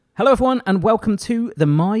Hello everyone and welcome to the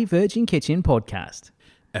My Virgin Kitchen podcast.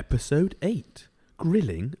 Episode 8,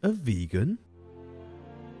 Grilling a Vegan?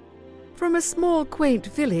 From a small quaint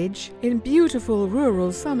village in beautiful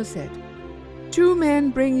rural Somerset, two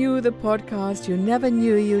men bring you the podcast you never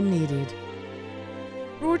knew you needed.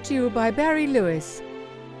 Brought to you by Barry Lewis,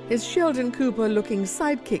 his Sheldon Cooper-looking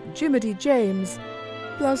sidekick Jimmedy James,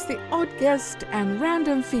 plus the odd guest and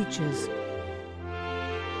random features.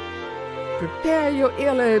 Prepare your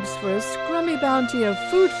earlobes for a scrummy bounty of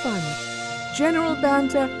food fun, general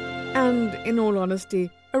banter, and, in all honesty,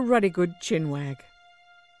 a ruddy good chinwag.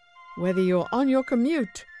 Whether you're on your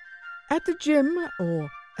commute, at the gym, or,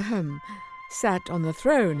 sat on the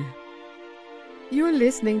throne, you're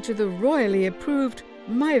listening to the royally approved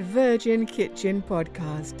My Virgin Kitchen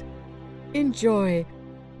podcast. Enjoy.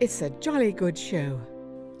 It's a jolly good show.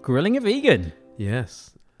 Grilling a vegan. Yes,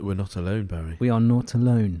 we're not alone, Barry. We are not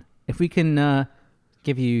alone. If we can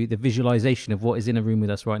give you the visualization of what is in a room with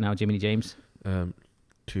us right now, Jimmedy James.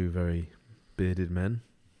 Two very bearded men.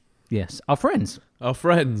 Yes, our friends. Our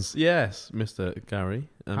friends, yes. Mr. Gary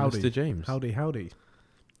and Howdy. Mr. James. Howdy.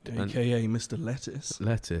 AKA Mr. Lettuce.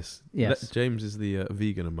 Lettuce. Yes. James is the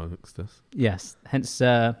vegan amongst us. Yes, hence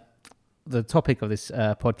the topic of this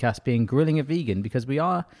podcast being grilling a vegan, because we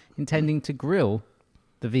are intending to grill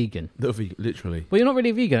the vegan. Literally. Well, you're not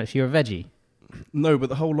really a vegan, actually, you're a veggie. No, but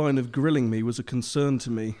the whole line of grilling me was a concern to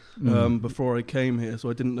me before I came here, so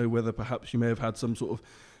I didn't know whether perhaps you may have had some sort of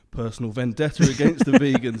personal vendetta against the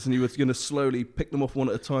vegans and you were going to slowly pick them off one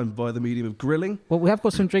at a time by the medium of grilling. Well, we have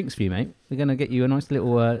got some drinks for you, mate. We're going to get you a nice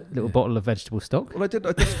little bottle of vegetable stock. Well,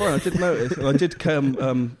 that's fine, I did notice. And I did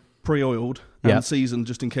come pre-oiled and seasoned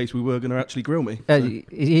just in case we were going to actually grill me. So.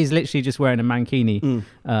 He's literally just wearing a mankini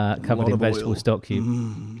covered in vegetable stock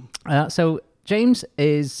cube. So James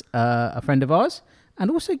is a friend of ours,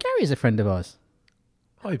 and also Gary is a friend of ours.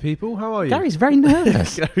 Hi people, how are you? Gary's very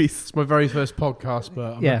nervous. It's my very first podcast,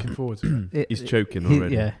 but I'm looking forward to it. He's choking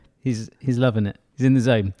already. Yeah, he's loving it. He's in the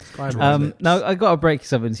zone. Now, I got to break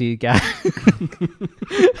something to you, Gary.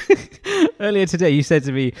 Earlier today, you said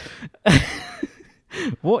to me,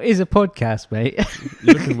 what is a podcast, mate?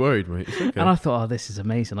 You're looking worried, mate. It's okay. And I thought, this is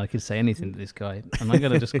amazing. I could say anything to this guy. And I'm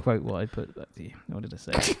going to just quote what I put back to you. What did I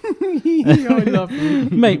say? I love you.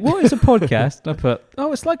 Mate, what is a podcast? And I put,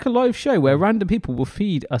 it's like a live show where random people will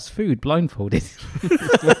feed us food blindfolded.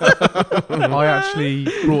 I actually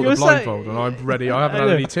brought the blindfold and I'm ready. I haven't had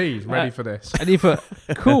any tea. Ready for this. And you put,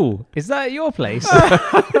 cool. Is that at your place?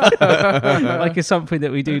 Like it's something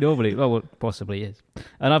that we do normally. Well, it possibly is.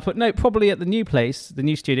 And I put, no, probably at the new place, the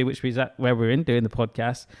new studio, which was at where we're in doing the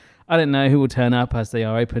podcast. I don't know who will turn up as they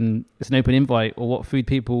are open. It's an open invite, or what food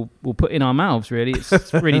people will put in our mouths. Really,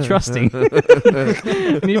 it's really trusting.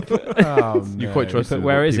 You're quite trusting.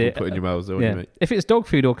 Where is it? Put in your mouths, though, mate. If it's dog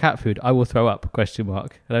food or cat food, I will throw up? And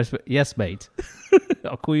I just put, yes, mate.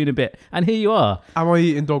 I'll call you in a bit. And here you are. Am I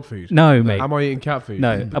eating dog food? No, mate. Am I eating cat food?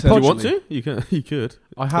 No. Do you want to? You could.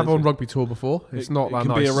 I have on rugby tour before. It's not that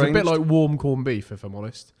nice. It's a bit like warm corned beef, if I'm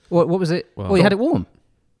honest. What was it? Well, you had it warm.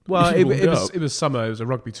 Well, it was summer. It was a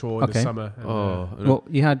rugby tour in the summer. And,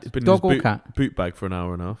 you had dog or cat? Boot bag for an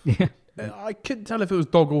hour and a half. Yeah. I couldn't tell if it was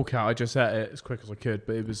dog or cat. I just ate it as quick as I could,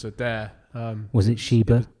 but it was a dare. Was it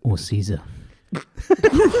Sheba or Caesar?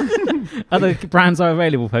 Other brands are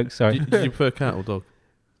available, folks. Sorry. Did you prefer cat or dog?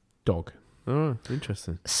 Dog. Oh,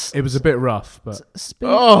 interesting. It was a bit rough, but...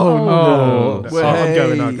 no. I'm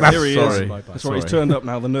going on. Here he is. Sorry. That's why he's turned up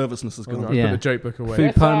now. The nervousness has gone. I put the joke book away.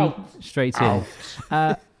 Food pun straight in.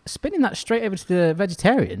 Spinning that straight over to the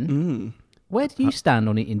vegetarian, where do you stand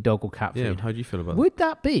on eating dog or cat food? Yeah, how do you feel about Would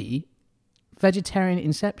that be vegetarian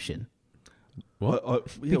inception?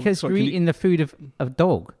 What? Because you're eating the food of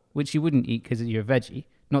dog, which you wouldn't eat because you're a veggie.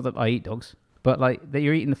 Not that I eat dogs, but like that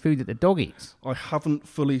you're eating the food that the dog eats. I haven't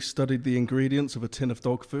fully studied the ingredients of a tin of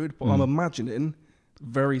dog food, but I'm imagining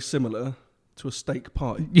very similar to a steak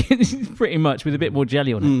pie. Pretty much, with a bit more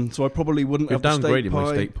jelly on it. So I probably wouldn't have downgraded steak pie.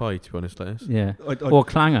 my steak pie, to be honest, Lettuce. Yeah. Or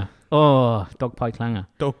clanger. Oh, dog pie clanger.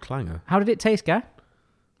 Dog clanger. How did it taste, Gar?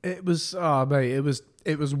 It was, mate,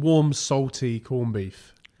 it was warm, salty corned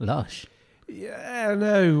beef. Lush. Yeah,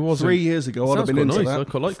 no, it wasn't. 3 years ago, I'd have been into nice. that. I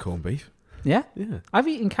quite like corned beef. Yeah? Yeah. I've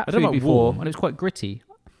eaten cat I don't food know about before, warm. and it was quite gritty.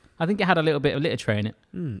 I think it had a little bit of litter tray in it.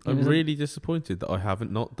 I'm really disappointed that I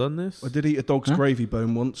haven't not done this. I did eat a dog's gravy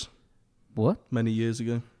bone once. What? Many years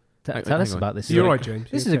ago. Tell us about this. You're right, James.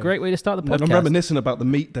 This is a great way to start the podcast. I'm reminiscing about the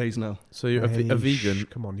meat days now. So you're a vegan.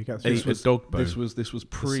 Come on, you get Ate a dog bone. This was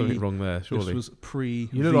pre. There's something wrong there, surely. This was pre.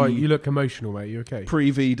 You look emotional, mate. You okay?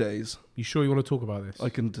 Pre-V days. You sure you want to talk about this? I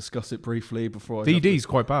can discuss it briefly before I. VD's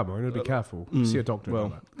quite bad, man. I'm going to be careful. See a doctor Well,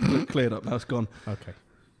 about that. cleared up. Now it's gone. Okay.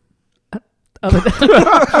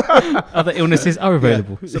 Other illnesses are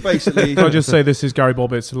available. So basically, Can I just say this is Gary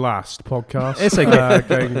Bobbitt's last podcast? It's okay.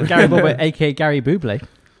 Gary Bobbett, aka Gary Bublé.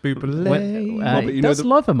 Boobale. Bobbett, you know Does the-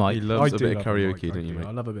 love a He mic. loves I a do bit of love karaoke, Mike, don't you, mate?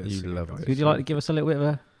 I love a bit of You singing, love guys. it. Would you like to give us a little bit of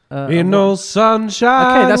a... In no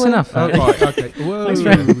sunshine. Okay, that's enough. Oh, right, okay. Whoa. Thanks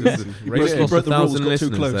very much. Listen, You Ray's broke lost the rules, 1,000 got too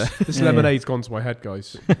listeners close. there. This Yeah. lemonade's gone to my head,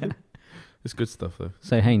 guys. It's good stuff, though.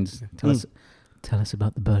 So, Haynes, tell us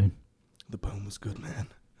about the bone. the bone was good, man.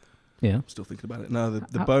 Yeah. I'm still thinking about it. No,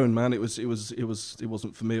 the bone, man. It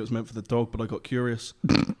wasn't for me. It was meant for the dog, but I got curious,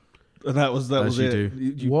 and that was As you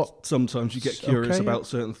it. do. What? Sometimes you get curious Okay, about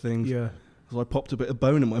certain things. Yeah. So I popped a bit of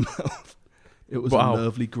bone in my mouth. It was Wow. a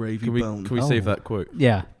lovely gravy Can we bone. save Oh. that quote?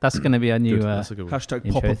 Yeah, that's going to be our new... Good. That's a good one. Hashtag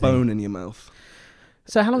intro pop a thing. bone in your mouth.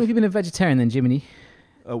 So how long have you been a vegetarian then, Jimmedy?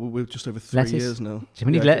 Oh, we're just over 3 Lettuce? years now.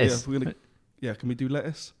 Jimmedy yeah, lettuce. Yeah, can we do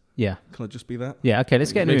lettuce? Yeah. Can I just be that? Yeah, okay,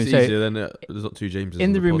 let's get in the Makes room. it So easier, then there's not two Jameses.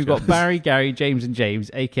 in the room we've got podcast. Barry, Gary, James and James,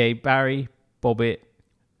 a.k.a. Barry, Bobbett,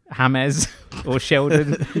 James or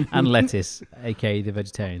Sheldon and Lettuce, a.k.a. the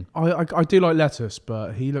vegetarian. I do like lettuce,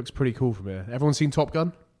 but he looks pretty cool from here. Everyone seen Top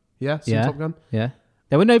Gun? Yeah? Seen Yeah. Top Gun? Yeah.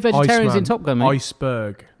 There were no vegetarians Iceman. in Top Gun, mate.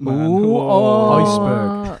 Iceberg. Man. Ooh,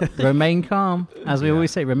 Whoa. Iceberg. Remain calm. As we Yeah.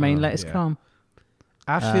 always say, remain lettuce yeah. calm.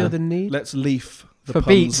 I feel the need. Let's leaf the For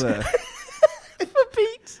puns beats. there.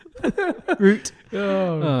 Root.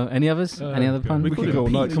 Oh. Any others? Any other puns? We could go all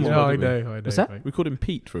night. Come on. Yeah, I know. What's that? mate. We called him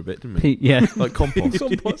Pete for a bit, didn't we? Pete, yeah. Like compost.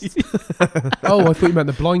 Oh, I thought you meant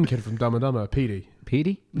the blind kid from Dumb and Dumber, Petey.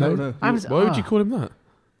 Petey? No. I was, Why would you call him that?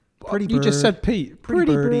 You just said Pete. Pretty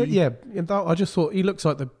birdie. bird. Yeah, and that, I just thought he looks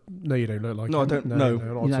like the... No, you don't look like No, I him. don't- no. not You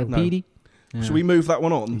at like all. No. Petey? Should we move that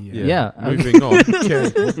one on? Yeah. Moving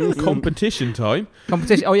on. Competition time.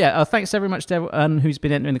 Competition. Oh, yeah. Thanks very much to everyone who's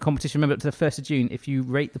been entering the competition. Remember, up to the 1st of June, if you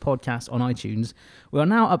rate the podcast on iTunes, we are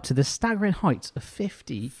now up to the staggering heights of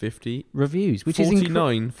 50 50. reviews, which is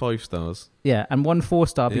 49 5 stars. yeah, and 1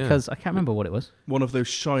 4-star Yeah. because I can't remember what it was. One of those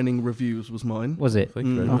shining reviews was mine. Was it? Thank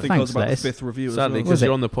you very I much. think I was thanks, about Lettuce. the 5th review Sadly, as well. because Was it?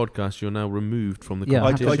 you're on the podcast, you're now removed from the Yeah, I I,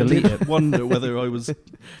 have to competition. delete did wonder whether I was You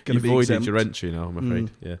going to be voided exempt. your entry now, I'm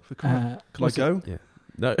afraid. Yeah. Can I go?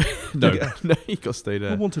 No, no, you got to stay I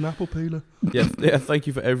there. want an apple peeler. Yeah, thank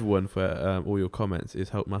you for everyone for all your comments. It's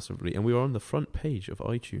helped massively. And we are on the front page of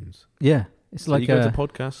iTunes. Yeah. It's So like you go to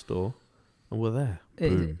podcast store and we're there.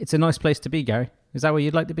 Boom. it's a nice place to be, Gary. Is that where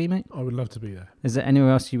you'd like to be, mate? I would love to be there. Is there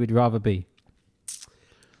anywhere else you would rather be?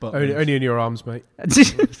 But Only in your arms, mate.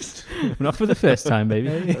 Not for the first time,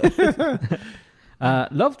 baby.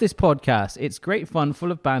 Love this podcast. It's great fun,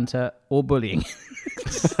 full of banter or bullying.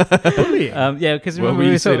 Yeah, because Well,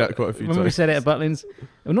 we say that quite a few remember we times. said it at Butlins.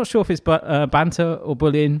 I'm not sure if it's banter or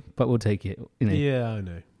bullying, but we'll take it. You know. Yeah, I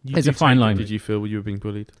know. It's a fine line. Did you feel you were being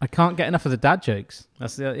bullied? I can't get enough of the dad jokes.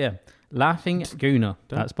 That's the yeah. Laughing Gooner.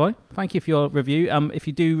 That's boy. Thank you for your review. If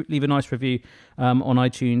you do leave a nice review on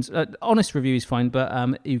iTunes, honest review is fine,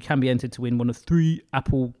 but you can be entered to win one of 3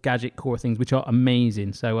 Apple Gadget Core things, which are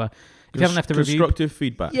amazing. So if you haven't left a review, Constructive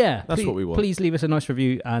feedback. yeah, That's please, what we want. Please leave us a nice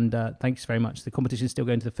review, and thanks very much. The competition is still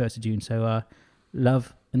going to the 1st of June, so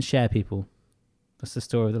love and share, people. That's the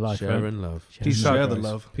story of the life. Share right? and love. Share Peace and Share out, the guys.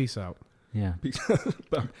 love. Peace out. Yeah. Peace.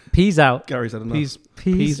 Peas out. Gary's had enough.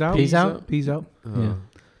 Peace out. Peas out. Peace out. Yeah.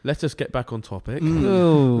 Let us get back on topic.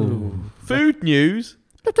 Ooh. Food news.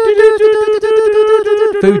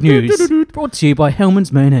 Food news brought to you by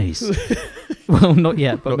Hellman's Mayonnaise. Well, not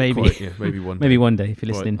yet, but Not maybe. quite, yeah, maybe one day. Maybe one day if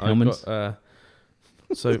you're listening, Right, I've Hellman's. got,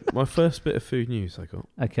 so my first bit of food news I got.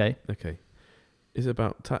 Okay. Okay. Is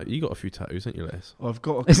about you got a few tattoos, ain't you, Les? I've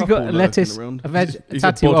got a Has he couple got a lurking lettuce? around. A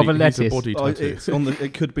tattoo of a lettuce. He's a body Oh, tattoo. it's on the.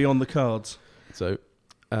 It could be on the cards. So,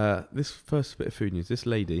 this first bit of food news. This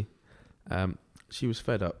lady, she was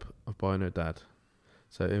fed up of buying her dad.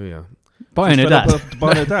 So here we are. Buying her dad.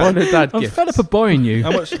 Buying her Buying dad. her dad I'm gifts. fed up of buying you.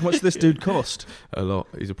 How much does this dude cost? A lot.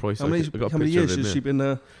 He's a price. How many years has she been?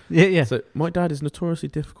 Yeah, yeah. So my dad is notoriously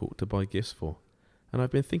difficult to buy gifts for, and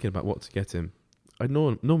I've been thinking about what to get him. I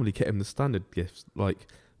normally get him the standard gifts like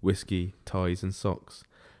whiskey, ties, and socks,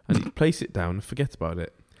 and he'd place it down and forget about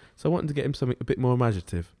it. So I wanted to get him something a bit more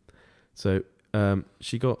imaginative. So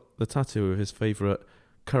she got the tattoo of his favourite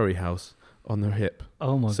curry house on her hip,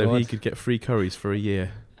 Oh my so god. he could get free curries for a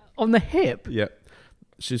year. On the hip. Yeah.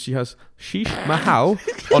 She has Sheesh Mahal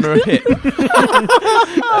on her hip.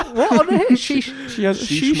 What on the hip? Sheesh. She has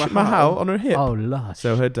Sheesh Sheesh Mahal. Mahal on her hip. Oh, lush.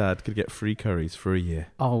 So her dad could get free curries for a year.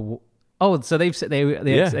 Oh, so they've said they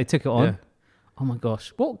took it on. Yeah. Oh my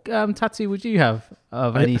gosh. What tattoo would you have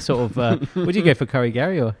of any sort of? Would you go for curry,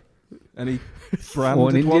 Gary, or Any Or an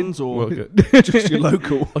branded Indian? ones or Well, good. just your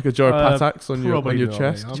local? Like a jar of pataks on your Probably not,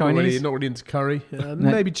 chest. mate. I'm Chinese? not really into curry.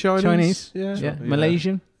 Maybe Chinese. Chinese? Yeah. yeah,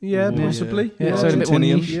 Malaysian? Yeah, Ooh, possibly. Yeah, Yeah, so a bit more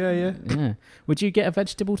Argentinian. niche. yeah. Yeah. Would you get a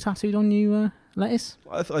vegetable tattooed on you, Lettuce?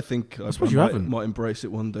 I think I suppose you haven't. might embrace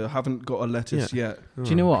it one day. I haven't got a lettuce yet, Do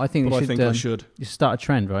you know what? I think but we I should, think I should. you start a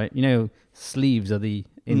trend, right? You know, sleeves are the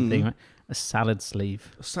in thing, right? A salad sleeve.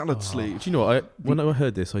 A salad sleeve. Do you know what? When I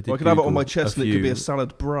heard this, I did. Well, I could have it on my Google chest and it could be a few-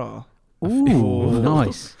 salad bra. Ooh,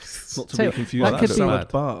 nice. Not to So be confused that with could a be salad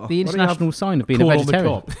bad. bar. The international sign of being a Call on the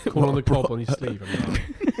vegetarian. cob. Call on the cob on your sleeve.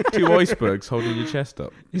 two icebergs holding your chest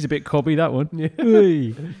up. He's a bit cobby, that one.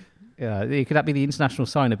 Yeah, could that be the international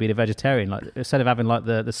sign of being a vegetarian? Like instead of having like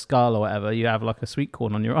the skull or whatever, you have like a sweet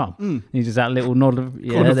corn on your arm. You just that little nod of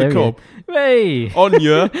Corn of the there we go. cob. Hey, On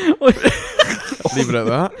you. Leave it at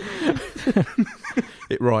that.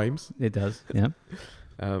 It rhymes. it does. Yeah.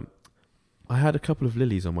 I had a couple of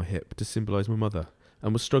lilies on my hip to symbolise my mother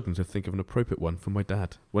and was struggling to think of an appropriate one for my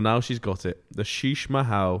dad. Well, now she's got it. The Sheesh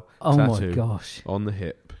Mahal Oh tattoo my gosh. on the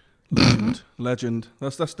hip. Legend.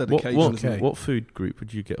 That's dedication, What, isn't it? what food group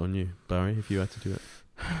would you get on you, Barry, if you had to do it?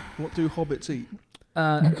 What do hobbits eat?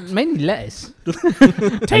 Mainly lettuce. I'm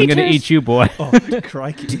going to eat you, boy. Oh,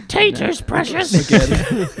 crikey. Taters, precious.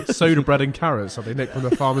 Again. Soda bread and carrots. Are they nicked from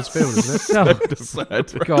the farmer's field, isn't it?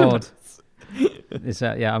 Oh, God. Is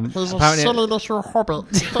that, yeah, apparently. little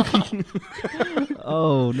hobbit.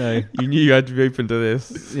 Oh, no. You knew you had to be open to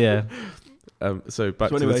this. Yeah. So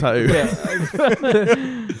back So to anyway,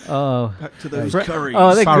 the tattoo. Oh. Back to those Fre- curries.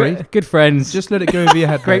 Oh, they're Sorry. good friends. Just let it go over your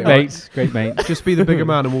head. Great mate. mates. Great mate. Just be the bigger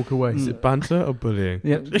man and walk away. Is it banter or bullying?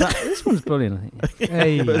 Yeah, this one's brilliant, I think.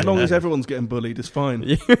 Hey. But as long as everyone's getting bullied, it's fine.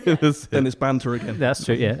 That's Then it's banter again. That's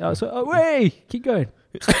true, yeah. Way! Keep going.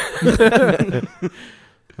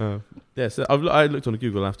 Yeah, so I looked on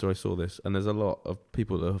Google after I saw this, and there's a lot of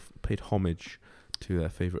people that have paid homage to their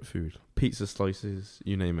favourite food. Pizza slices,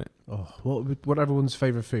 you name it. Oh, what everyone's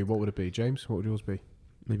favourite food? What would it be, James? What would yours be?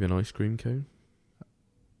 Maybe an ice cream cone.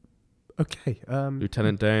 Okay.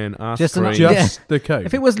 Lieutenant Dan, ice Just cream. an- Just the cone.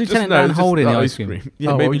 If it was Lieutenant Dan holding the ice cream.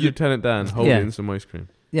 Yeah, Oh, maybe well, you- Lieutenant Dan holding some ice cream.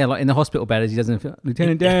 Yeah, like in the hospital bed as he doesn't feel,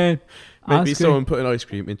 Lieutenant Dan. Maybe ice cream. someone putting ice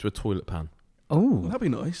cream into a toilet pan. Oh, That'd be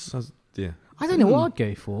nice. Yeah. I don't know what I'd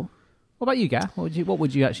go for. What about you, Gav? What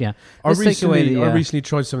would you actually have? I Let's take away the, recently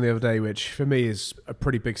tried something the other day, which for me is a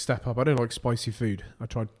pretty big step up. I don't like spicy food. I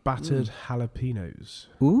tried battered jalapenos.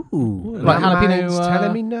 Ooh. Like Like jalapeno,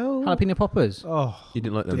 telling me no. jalapeno poppers. Oh, You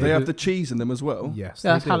didn't like Did them? they have the cheese in them as well? yes.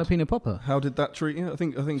 Yeah, that's they did. jalapeno popper. How did that treat you? I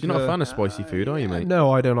think. You're not a fan of spicy food, are you, mate?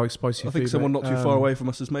 No, I don't like spicy food. I think someone mate. not too far away from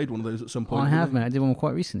us has made one of those at some point. I didn't have, they? man. I did one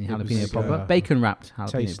quite recently, It was, jalapeno popper. uh, Bacon wrapped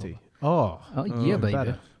jalapeno Tasty. popper. Oh, Oh, yeah, baby.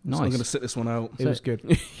 better. So I'm going to Nice. sit this one out. it was good.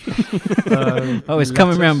 Oh, it's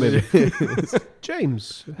coming round, baby.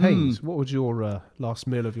 James Haynes, what would your last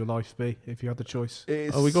meal of your life be if you had the choice?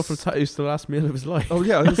 It's- Oh, we got from tattoos to the last meal of his life. Oh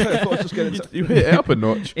yeah, I was gonna say, I thought I was just getting. You hit it up a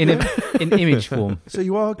notch. In image form. So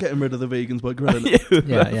you are getting rid of the vegans by grilling. it.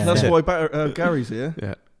 Yeah. That's yeah. why Gary's here.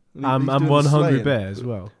 Yeah. And I'm he's doing one the hungry slaying. bear as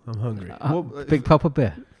well. I'm hungry. Well, Big Papa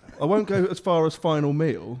Bear. I won't go as far as final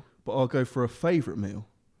meal, but I'll go for a favourite meal.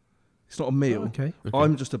 It's not a meal. Okay.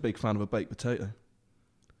 I'm just a big fan of a baked potato.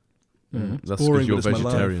 Mm. That's Boring, because you're but it's my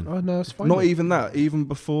life. vegetarian. Oh no, it's fine. Not even that. Even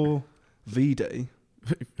before V-Day,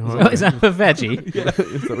 Oh, is that for veggie?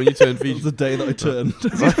 Is that when you turn that was vegan? the day that I turned.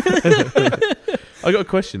 I got a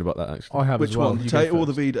question about that actually. I have Which as well. one? You go Potato or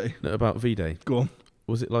the first. V-Day? No, about V-Day. Go on.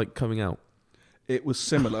 Was it like coming out? It was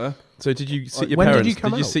similar. So did you sit your When did parents? you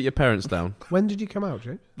come out? sit your parents down? When did you come out,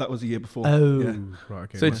 James? That was a year before. Oh, Yeah. right.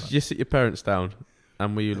 Okay. So right. did you sit your parents down,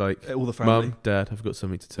 and were you like, All the family. "Mum, Dad, I've got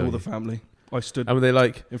something to tell All you"? the family. I stood And were they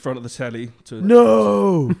like, in front of the telly to.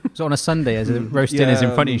 "No"? So on a Sunday, as the roast dinner's in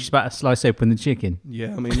front of you, Yeah, just about to slice open the chicken.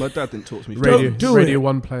 Yeah, I mean, my dad didn't talk to me. for Radio, ages. do Radio it.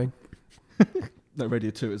 1 playing. No, Radio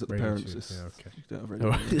 2 is at the Radio parents'. 2, It's- yeah, okay. you don't have Radio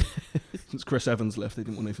Oh, 1. Since Chris Evans left, they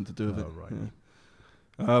didn't want anything to do with Oh,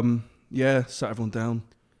 it. right. Yeah, sat everyone down,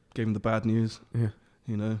 gave them the bad news. Yeah.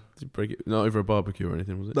 You know. Did you break it? Not over a barbecue or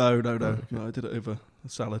anything, was it? No. okay. No, I did it over a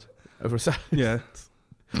salad. Over a salad. Yeah.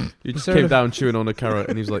 You just there came an- down chewing on a carrot,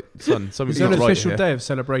 and he was like, "Son, Is something's there not an right official here." day of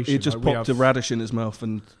celebration? He just Like, we popped a have- radish in his mouth,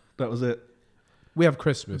 and that was it. We have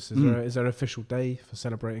Christmas. Mm. Is there an official day for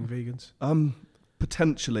celebrating vegans?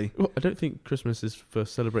 Potentially. Well, I don't think Christmas is for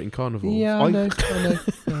celebrating carnival. Yeah, I- I know.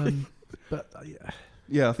 But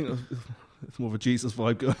Yeah, I think it's more of a Jesus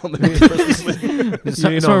vibe going on there.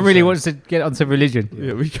 Christmas. Someone really wants to get onto religion.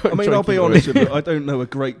 Yeah, we got. I mean, I'll be honest with you, I don't know a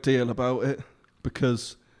great deal about it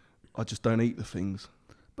because I just don't eat the things.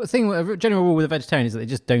 But the thing, a general rule with a vegetarian is that they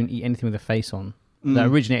just don't eat anything with a face on. That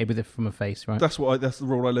originated with it from a face, right? That's that's the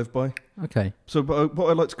rule I live by. Okay. So, but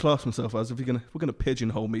what I like to class myself as, if we're gonna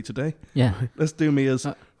pigeonhole me today, Yeah. let's do me as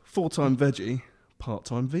Uh, full-time veggie,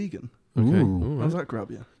 part-time vegan. Okay. Ooh. All right. How's that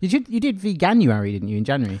grab you? You did Veganuary, didn't you, in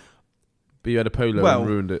January? But you had a polo Well- and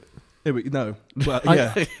ruined it. No. Well, I-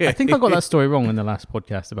 yeah. I think I got that story wrong in the last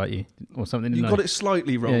podcast about you or something. You didn't got I? it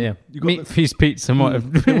slightly wrong. Yeah. You got Meat Feast Pizza might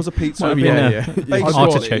have. It was a pizza. might have Yeah, been yeah. a I've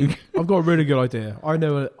got- artichoke. I've got a really good idea. I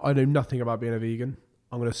know nothing about being a vegan.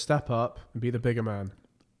 I'm going to step up and be the bigger man.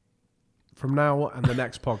 From now and the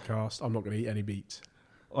next podcast, I'm not going to eat any meat.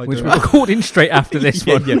 Which we're recording straight after this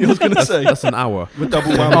one. I was going to say. That's an hour. With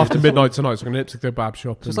double whammy. After midnight tonight, so I'm going to nip to the kebab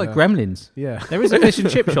shop. Just and, like Gremlins. Yeah. There is a fish and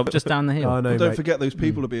chip shop just down the hill. I know, Well, don't mate. forget those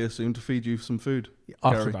people will be here soon to feed you some food.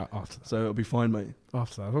 After Gary. that. So it'll be fine, mate.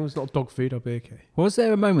 After that. As long as it's not dog food, I'll be okay. Was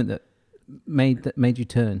there a moment that made you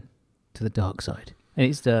turn to the dark side? And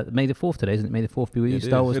it's May the 4th today, isn't it? May the 4th be with you, It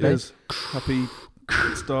Star is. Wars It Day. is. Happy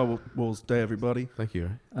Star Wars Day, everybody. Thank you.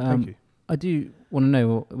 Ray. Thank you. I do want to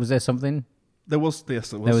know, was there something? There was There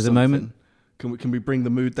was a something. moment. Can we bring the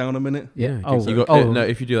mood down a minute? Yeah. No,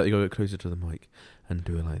 if you do that, you got to get closer to the mic and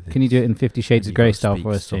do it like this. Can you do it in 50 Shades And of you Grey gotta style speak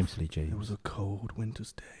for us, James? softly, James. It was a cold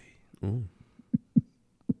winter's day. Ooh.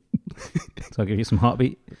 So I'll give you some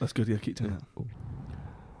heartbeat. That's good. Yeah, keep doing that.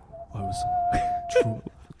 I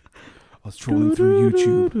was trawling through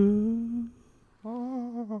YouTube,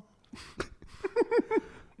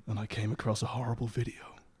 and I came across a horrible video.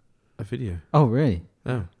 A video. Oh, really?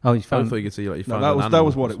 Oh. Oh, you I found... thought you could see like you No, found that an was animal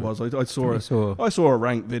what or it was. saw... I saw a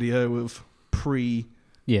rank video of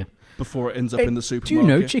Yeah. before it ends up Hey, in the Do supermarket. you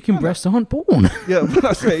know chicken breasts aren't born? Yeah,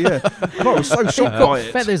 that's it. Yeah, and I was so They've shocked got by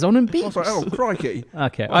it. feathers on and I beaks. was like, oh crikey!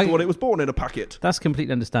 Okay. I thought it was born in a packet. That's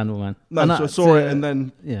completely understandable, man. No, And so I that's, saw it and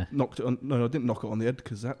then Yeah. knocked it on. No, I didn't knock it on the head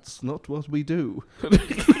because that's not what we do.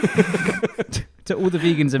 To all the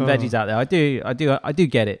vegans and veggies out there, I do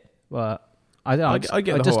get it. But I I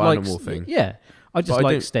get the just whole like animal thing. Yeah, I just But I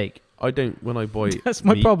like don't- steak. I don't, when I buy That's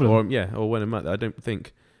my meat problem. or when I'm at that, I don't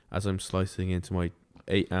think as I'm slicing into my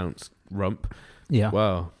 8-ounce rump, Yeah.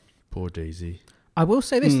 wow, poor Daisy. I will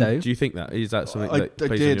say this though. Do you think that? Is that something I that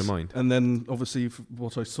plays did, on your mind? and then obviously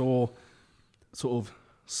what I saw sort of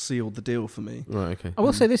sealed the deal for me. Right, okay. I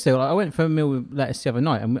will say this though. Like, I went for a meal with lettuce the other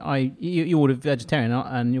night, and you ordered vegetarian,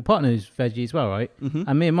 and your partner's veggie as well, right? Mm-hmm.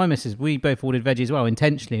 And me and my missus, we both ordered veggie as well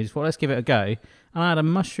intentionally. We just thought, let's give it a go. And I had a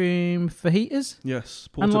mushroom fajitas. Yes,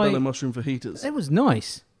 And, portobello like, mushroom fajitas. It was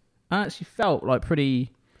nice. I actually felt like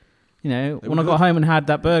pretty. You know, They when were I got good. home and had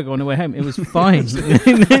that burger on the way home, it was fine.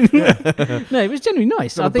 No, it was genuinely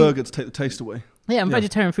nice. Got I a think, burger to take the taste away. yeah, and Yeah.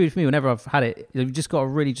 vegetarian food for me, whenever I've had it, you've just got to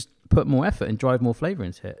really just put more effort and drive more flavour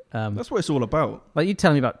into it. That's what it's all about. Like you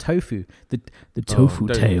telling me about tofu, the tofu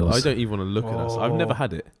tails. I don't even want to look at that. I've never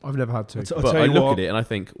had it. I've never had to. I'll But tell I you look what, at it and I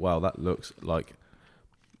think, wow, that looks like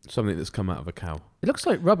something that's come out of a cow. It looks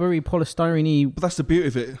like rubbery, polystyrene. But that's the beauty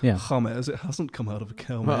of it. Yeah. Hummus, it hasn't come out of a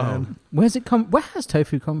cow, Uh-oh. man. Where's it come? Where has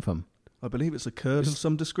tofu come from? I believe it's a curd of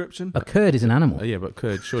some description. A curd is an animal. Yeah, but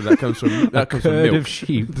curd, surely that comes from A comes from curd milk. of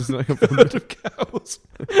sheep. Doesn't that come from Curd of cows.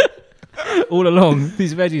 All along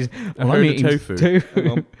these veggies. A Well, I'm load of eating tofu. Hang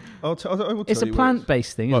on. I will tell It's a you what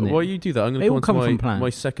plant-based thing, Right, isn't it? while you do that, I'm going They to all come come on from to plants. my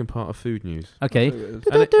second part of food news. Okay. it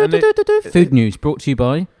is. Food news brought to you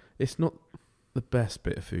by. It's not the best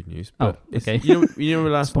bit of food news, Oh, but it's, okay. you know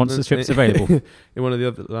last Sponsorships available. In one of the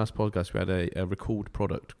other last podcasts, we had a recalled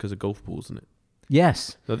product because of golf balls in it.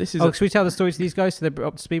 Yes. So this is Oh, should we tell the story to these guys so they're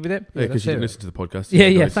up to speed with it? because let's you hear didn't it. listen to the podcast. Yeah,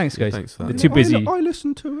 yeah, guys. thanks, guys. Thanks for They're that. too busy. I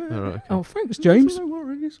listened to it. All right, okay. Oh, thanks, James. No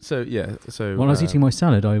worries. So yeah, so While I was eating my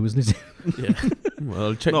salad, I was listening. yeah. Well,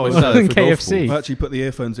 I'll check No, my I was salad for golf KFC. balls. I actually put the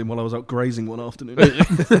earphones in while I was out grazing one afternoon.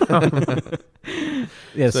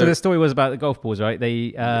 Yeah, so So- the story was about the golf balls, right?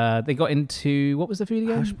 They got into, what was the food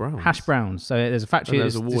again? Hash browns. Hash browns. So there's a factory And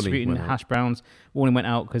that's there's a warning distributing went out. hash browns. Warning went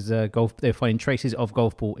out because they're finding traces of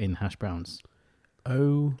golf ball in hash browns.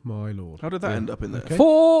 Oh my lord. How did that end up in there? Okay.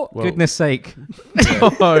 For Well- goodness sake.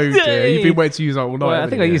 Oh dear. You've been waiting to use that all night. Well, I haven't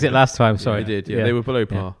think I you? used it last time, sorry. Yeah, I did. Yeah, they were below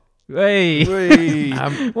par. Hey.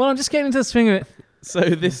 Whee! Well, I'm just getting into the swing of it. So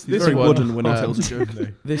this He's this very one, wooden when he tells a joke.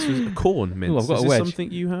 this was corn mince. Ooh, I've got Is a this wedge.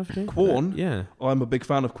 something you have, Jake? Corn? Yeah. I'm a big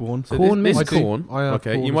fan of corn. So Corn this mince? is corn. I have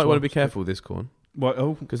Okay, corn you as might well. want to be careful with this corn Well,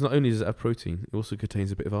 oh, because not only does it have protein, it also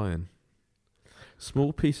contains a bit of iron.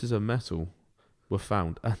 Small pieces of metal were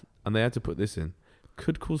found, and they had to put this in.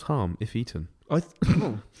 Could cause harm if eaten.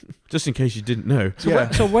 Just in case you didn't know. yeah.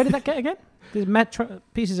 So where did that get again? The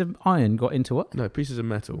pieces of iron got into what? No, pieces of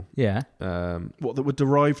metal. Yeah. What, that were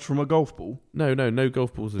derived from a golf ball? No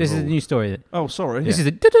golf balls This is the involved. new story. Oh, sorry. This is I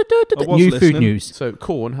the was new food listening. news. So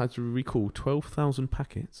corn had to recall 12,000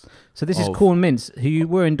 packets. So this is Of- Corn Mince, who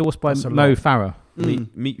were endorsed by That's a Mo lot. Farah.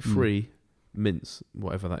 Meat-free mince,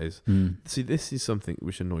 whatever that is. See, this is something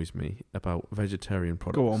which annoys me about vegetarian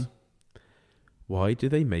products. Go on. Why do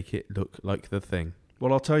they make it look like the thing?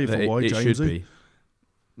 Well, I'll tell you for That why, it Jamesy. should be.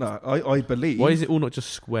 No, I believe. Why is it all not just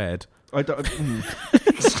squared? I don't.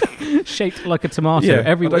 Shaped like a tomato. I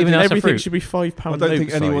don't Even think that's a everything fruit. should be £5 I don't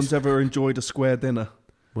think size. anyone's ever enjoyed a square dinner.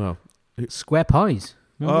 Well, Square pies.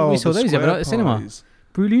 Remember we saw the those the other night at the cinema. pies.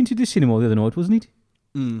 Brilliant at the cinema the other night, wasn't it?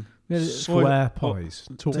 Mm. We had Square pies.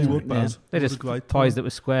 Talk They to would, me. Yeah. Baz. They're What just a great pies time. that were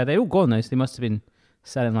square. They all gone though, so they must have been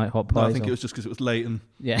selling like hot pies. No, I think or- it was just because it was late and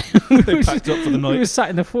Yeah. they packed up for the We night. were sat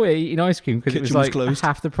in the foyer eating ice cream because it was Kitchen was like closed.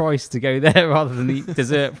 half the price to go there rather than eat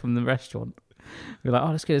dessert from the restaurant. We were like,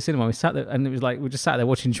 oh, let's go to the cinema. We sat there and it was like, we just sat there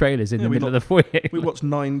watching trailers in Yeah, the we middle of the foyer. We watched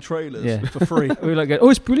 9 trailers Yeah. for free. We were like, oh,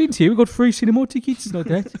 it's brilliant here. We've got free cinema tickets. Not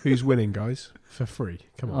that. Who's winning, guys? For free.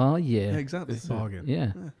 Come on. Oh, Yeah, yeah. exactly. It's a bargain.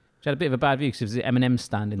 Yeah. Which had a bit of a bad view because it was the M&M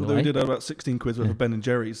stand in the Although way. we did have about 16 quid worth Yeah. of Ben and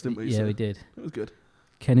Jerry's, didn't we? Yeah, So we did. It was good.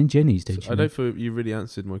 Ken and Jenny's, don't you? I don't feel you really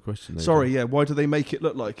answered my question. Though, Sorry, James. yeah. Why do they make it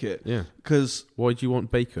look like it? Yeah. Because Why do you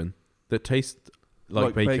want bacon that tastes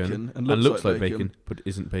like bacon and and looks like bacon but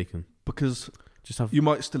isn't bacon? Because Just have. you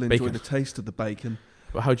might still enjoy Bacon. the taste of the bacon.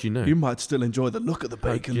 But how do you know? You might still enjoy the look of the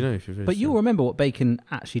How bacon. do you know if you're But you'll remember what bacon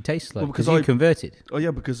actually tastes like Well, because because you converted. Oh yeah,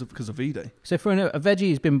 because of V-Day. So for a veggie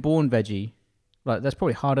who's been born veggie, like that's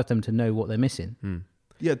probably harder for them to know what they're missing.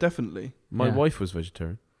 Yeah, definitely. My Yeah. wife was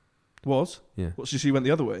vegetarian. Was? Yeah. What? So she went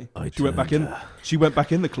the other way. I She went back in. She went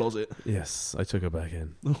back in the closet. Yes, I took her back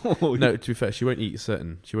in. Oh, No, to be fair, she won't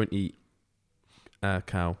eat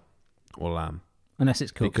cow or lamb Unless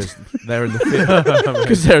it's cooked. because they're in the field.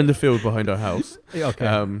 Because they're in the field behind our house. Yeah,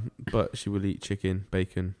 okay. But she will eat chicken,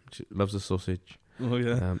 bacon. She loves the sausage. Oh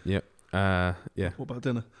yeah. Yeah. What about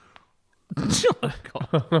dinner?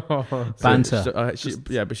 Banter.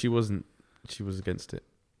 But she wasn't. She was against it,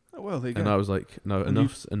 Oh well, there you go. and I was like, "No, And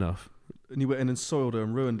enough's enough." And you went in and soiled her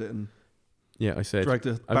and ruined it and Yeah, I said, dragged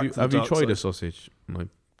her back "Have you to the have you dark tried a side. sausage?" And I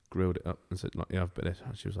grilled it up and said, "Like, yeah, I've bit it."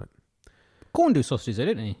 And she was like, Corn do sausages, though,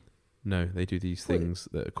 didn't they? "No, they do these things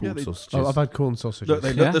that are called they- sausages. Oh, I've had corn sausages. Look,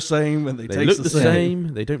 they Yeah. look the same and they, they taste look the the same.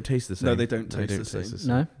 same. They don't taste the same. No, they don't taste the same.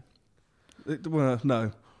 No. Well,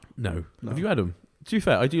 no. No. No. Have you had them? To be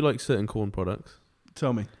fair, I do like certain corn products.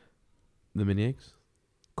 Tell me. The mini eggs.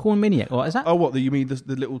 Corn mini egg. What is that? Oh, what? You mean the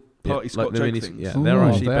little party like Scotch the egg mini, things? yeah, Ooh, they're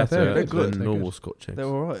actually they're better good. than They're normal good. Scotch eggs. They're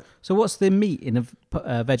all right. So what's the meat in a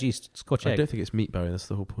veggie Scotch I egg? don't think it's meat, Barry. That's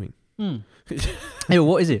the whole point. Hey,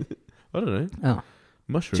 what is it? I don't know. Oh,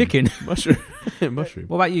 Mushroom. chicken. Mushroom. Mushroom.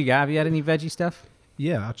 What about you, Gav? Have you had any veggie stuff?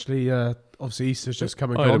 Yeah, actually, obviously Easter's just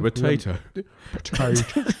come and I had a gone. potato.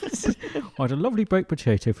 Potato. I had a lovely baked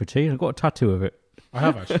potato for tea and I've got a tattoo of it. I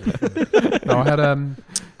have actually. No,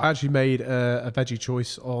 I actually made a veggie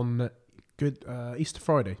choice on Good Easter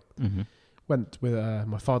Friday. Mm-hmm. Went with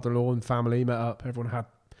my father-in-law and family, met up. Everyone had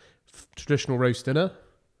traditional roast dinner.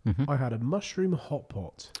 Mm-hmm. I had a mushroom hot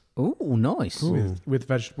pot Oh, nice. with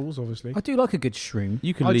vegetables, obviously. I do like a good shroom.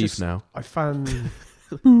 You can I leave just- now. I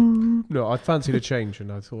I fancied a change,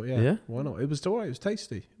 and I thought, Yeah? why not? It was alright. It was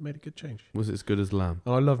tasty. It made a good change. Was it as good as lamb?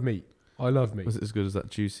 And I love meat. Was it as good as that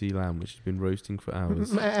juicy lamb which has been roasting for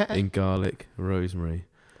hours in garlic, rosemary,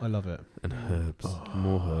 I love it. and herbs?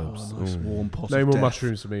 More herbs. Nice warm pot No of more death.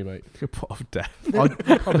 mushrooms for me, mate. A pot of death. I'd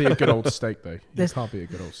probably a good old steak though. You There's- can't be a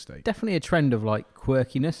good old steak. Definitely a trend of like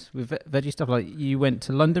quirkiness with veggie stuff. Like you went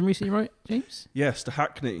to London recently, right, James? Yes, to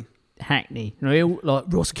Hackney. Hackney. Real like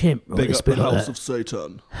Ross Kemp. Right? Big It's up a bit the like House that. of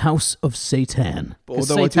Satan. House of Satan. But 'Cause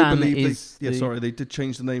although I do Satan believe is they, the- they did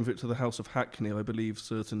change the name of it to the House of Hackney. I believe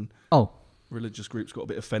certain Oh, religious groups got a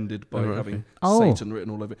bit offended by Oh, right, having okay. Oh. Satan written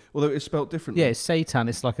all over it. Although it's spelled differently. yeah, it's Satan.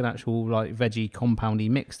 It's like an actual like veggie compoundy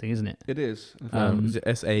mix thing, isn't it? It is. Is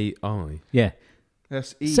it SAI? Yeah.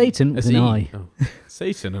 S-E. Satan with an I. Oh.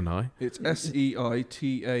 Satan and I. It's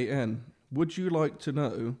S-E-I-T-A-N. Would you like to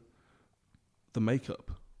know the makeup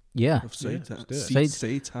Yeah. of Satan? let's do it.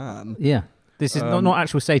 Satan. Yeah. This is not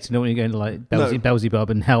actual Satan. Don't want you going to like No. Beelzebub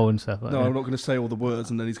and hell and stuff like No, I'm that. not going to say all the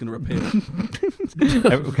words and then he's going to appear.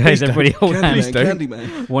 Guys, everybody hold hands.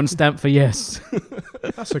 Candyman. One stamp for yes.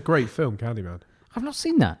 That's a great film, Candyman. I've not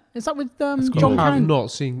seen that. Is that with You John have Candy?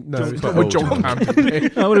 not seen. No, John it's Candy. not with John Candy.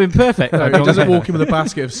 That would have been perfect. No, Like he John doesn't Candy. walk in with a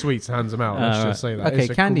basket of sweets and hands them out. Let's right. just say that. Okay, It's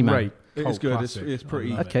a Candyman. great It cult is good. classic. It's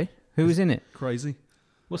pretty I love it. Okay. Who was in it? crazy.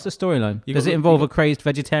 What's the storyline? You Does got- it you involve got- a crazy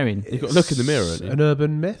vegetarian? You've got to look in the mirror. haven't you? An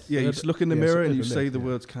urban myth. Yeah, you just look in the Yes, mirror and urban you say myth, the yeah.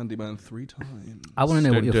 words Candyman 3 times. I want to know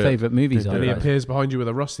what Don't your do it. favourite movies Don't are. do And he guys. appears behind you with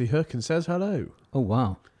a rusty hook and says hello. Oh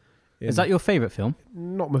wow! Is that your favourite film?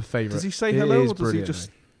 Not my favourite. Does he say It hello is or does he brilliant, just...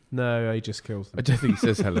 though. No, he just kills them. I don't think he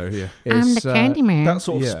says hello. Yeah. It's, man. That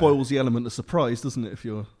sort of Yeah. spoils the element of surprise, doesn't it? If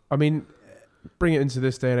you're... I mean, bring it into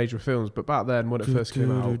this day and age with films, but back then when it first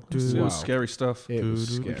came out, It wow, was scary stuff. it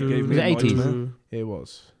was scary. Gave Was me it a 80s? nightmare. It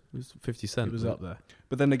was. It was 50 Cent. It was up there.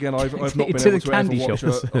 But then again, I've not been To able the to ever candy watch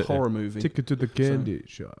shop. a horror movie. Ticket to the candy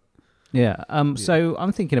shop. Yeah. So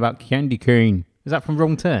I'm thinking about Candy Cane. Is that from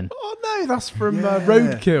Wrong Turn? Oh no, that's from Yeah.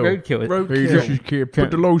 Roadkill. Roadkill.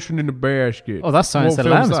 Put the lotion in the basket. Oh, that's Silence What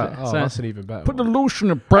of the film's Lambs. that? Oh, that's an even better. Put the one.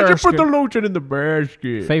 lotion in the I just put basket. the lotion in the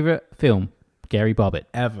basket. Favorite film? Gary Bobbett.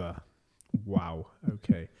 Ever. Wow.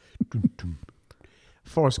 Okay.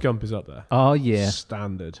 Forrest Gump is up there. Oh yeah,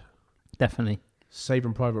 Standard. definitely.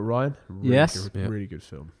 Saving Private Ryan. Really Yes. Good, Yeah. Really good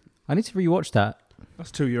film. I need to rewatch that.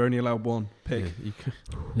 That's 2. You're only allowed 1. Pick. Yeah, you could,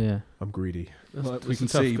 Yeah. I'm greedy. Like, we that's, can a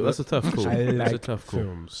tough, see, that's a tough call. I That's a like tough call.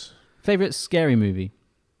 films. Favorite scary movie?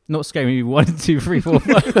 Not scary movie 1, 2, 3, 4,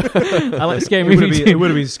 5. I like scary It would movie have 2.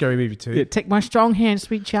 been a scary movie too. Yeah, take my strong hand,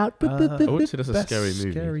 sweet child. Boop, boop, I boop, would boop. say that's a Best scary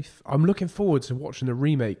movie. I'm looking forward to watching the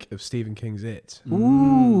remake of Stephen King's It.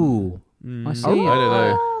 Ooh, I see. I don't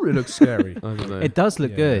know. It looks scary. I don't know. It does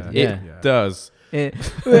look good. Yeah. It does. Hey,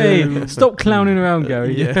 stop clowning around,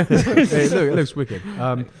 Gary. Yeah. It looks wicked.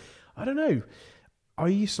 I don't know. I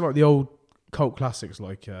used to like the old cult classics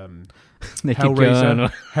like Naked Gun.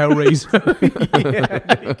 Hellraiser.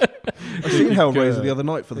 I've seen Hellraiser Gun. the other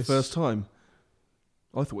night for the It's- first time.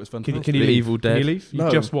 I thought it was fantastic. Can you The leave? Evil Can you Dead. leave? You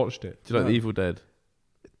No. just watched it. Do you like No. The Evil Dead?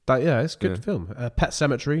 It's a good Yeah. film. Pet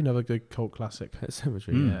Sematary, another good cult classic. Pet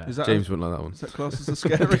Cemetery. Mm. Yeah. Is that James wouldn't like that one. Is that classed as a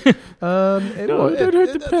scary? Don't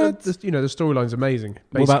hurt the pets. The storyline's amazing.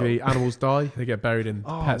 What about- Basically, animals die. They get buried in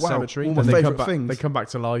Oh, Pet wow. Cemetery. All my and they come favourite back. things. They come back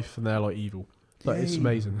to life and they're like evil. But it's Yay.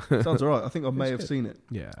 amazing. Sounds alright. I think I may It's have good. seen it.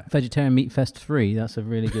 Yeah. Vegetarian Meat Fest 3. That's a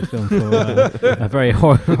really good film for a very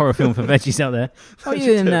horror film for veggies out there. How are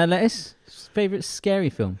you in Lettuce? Favorite scary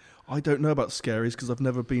film? I don't know about scaries because I've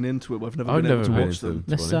never been into it. I've never I've been able never to been watch into them. to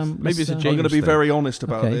be Let's, honest. Maybe it's a let's, James I'm going to be thing. very honest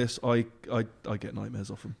about Okay. this. I get nightmares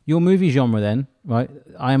off them. Your movie genre then, right?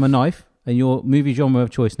 I am a knife, and your movie genre of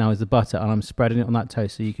choice now is the butter, and I'm spreading it on that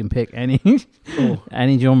toast, so you can pick any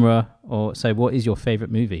any genre. Or so, what is your favorite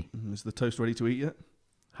movie? Is the toast ready to eat yet?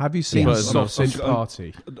 Have you seen Yeah. Sausage I'm-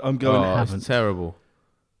 Party? I'm going. Oh, haven't. it's terrible.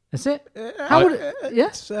 Is it? How would it? Yeah,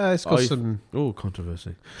 It's got I- some. Oh,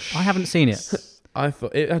 controversy. I haven't seen it. I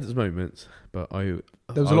thought it had its moments, but There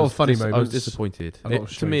was a lot of funny I was moments. disappointed. A lot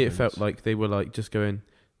of To me, it strange felt moments. like they were like just going,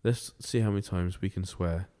 let's see how many times we can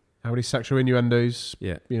swear. How many sexual innuendos?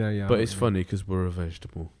 Yeah. Yeah. But it's funny because we're a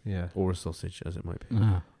vegetable Yeah. or a sausage, as it might be.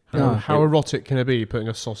 Ah. How erotic can it be putting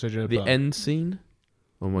a sausage in a The bun? end scene.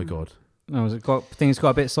 Oh my god. Oh, has it got things got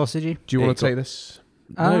a bit sausagey? Do you Yeah, want to got- take this?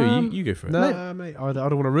 No, you go for it. No, mate. I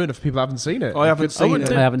don't want to ruin it for people that haven't seen it. I haven't seen wouldn't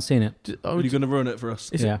it. I haven't seen it. I Are would, you going to ruin it for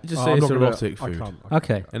us? Yeah. just Oh, say I'm it's not gonna- erotic I food. can't.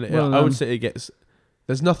 Okay. And Well, I would say it gets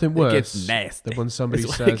There's nothing worse it gets nasty. than when somebody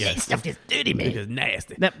It's says, like- stuff gets dirty, It mate. gets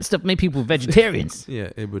nasty. That stuff made people vegetarians. Yeah,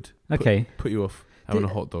 it would Okay, put you off having a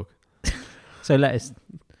hot dog. so lettuce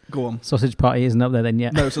Go on. sausage party isn't up there then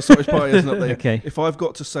yet. No, so Sausage Party isn't up there. Okay. If I've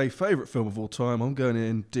got to say favourite film of all time, I'm going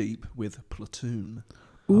in deep with Platoon.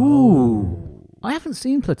 Ooh, I haven't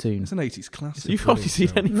seen Platoon. It's an 80s classic. You've hardly seen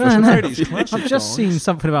any No, fucking no. 80s classic. I've just guys. seen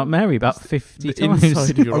something about Mary about 50 the times. inside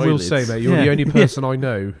of your I will eyelids. say, mate, you're Yeah. the only Yeah. person I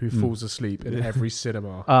know who Mm. falls asleep in every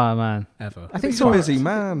cinema Oh man, ever. I think He's a busy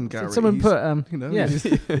man, Gary. someone He's- put you know, yeah.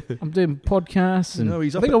 I'm doing podcasts and No,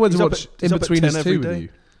 he's I up think at- I went to he's up watch at- In he's up at Between 10 Us every 2 with day. you.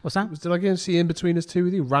 what's that? Did I go and see In Between Us 2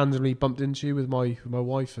 with you? Randomly bumped into you with my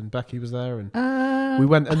wife and Becky was there and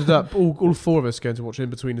we ended up all four of us going to watch In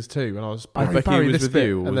Between Us 2 and I was I- Becky Barry, was this with bit,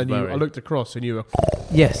 you or and was then Barry? I looked across and you were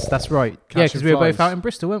Yes, that's right. Yeah, because Catching we were both flies. out in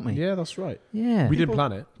Bristol, weren't we? yeah, that's right. Yeah. We didn't People-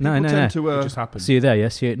 plan it. No, People no, tend no. to, It just happened. See you there.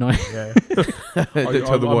 Yes, see you at night. Yeah. Don't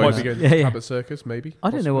tell the I might boys. be going Yeah, to yeah. Cabot Circus, maybe. I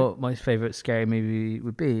don't know possibly. what my favourite scary movie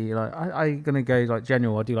would be. Like, I'm gonna go like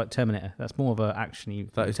general. I do like Terminator. That's more of a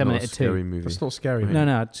actiony. That is Terminator not a scary 2. movie. That's not scary. Mate. No,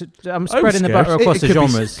 no. I'm spreading the scared. butter across It the could be-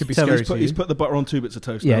 genres. could be Terminator- scary. He's put the butter on 2 bits of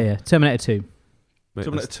toast. Yeah, now. yeah. Terminator 2. Mate,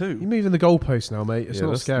 Terminator that's- 2. You're moving the goalpost now, mate. It's Yeah,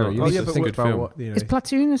 not that's scary. not- You Oh, need yeah, to but think what about film? what you know. Is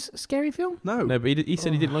Platoon a scary film? No. No, but he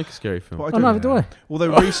said he didn't like a scary film. But I Oh, don't. neither do I.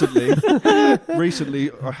 Although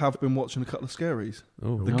recently I have been watching a couple of scaries.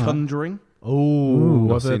 Oh, The Oh. Conjuring Oh,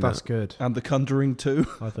 I've I've seen heard that's that. good. and The Conjuring 2.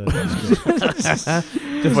 I've heard that's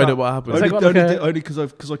good. to find out what happened. that got like a- Only because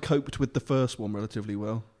I coped with the first one relatively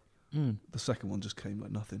well. Mm. The second one just came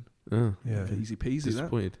like nothing. Oh, Yeah. Easy peasy. That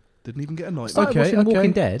disappointed. didn't even get a night. Started Okay, watching Walking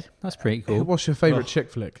okay. Dead. That's pretty cool. What's your favourite Oh. chick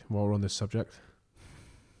flick while we're on this subject?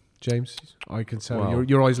 James, I can tell Wow.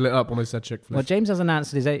 your eyes lit up when I said chick flick. Well, James hasn't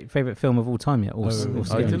answered his favourite film of all time yet. Or, Oh, or I I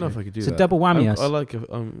scary don't know movie. if I could do It's a that. double whammy. us.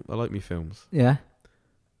 I like me films. Yeah.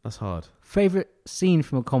 That's hard. Favorite scene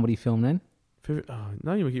from a comedy film then?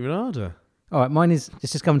 Now you're making it even harder. All right, mine is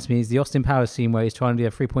just coming to me. Is the Austin Powers scene where he's trying to do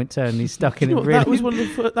a 3-point turn and he's stuck in You it. know what, Really, that was one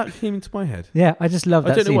of the that came into my head. yeah, I just love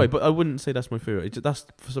that. I don't know scene. why, but I wouldn't say that's my favourite. That's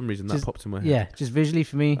for some reason that Just- popped in my head. Yeah, just visually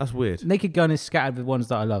for me. That's weird. Naked Gun is scattered with ones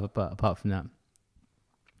that I love, but apart from that,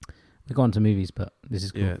 we go on to movies. But this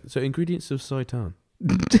is cool. Yeah. So ingredients of seitan.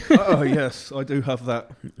 Oh yes, I do have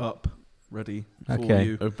that up ready for Okay.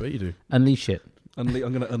 you. I bet you do. Unleash it. I'm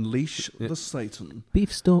going to unleash Yeah. the Satan.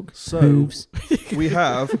 Beef stalk. So hooves. we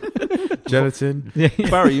have Gelatin. Yeah.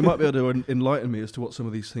 Barry. You might be able to enlighten me as to what some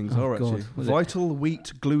of these things Oh, are. God. Actually, Was it- vital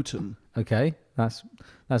wheat gluten. Okay, that's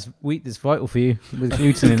wheat that's vital for you with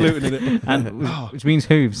gluten in Gluten in it. it, and which means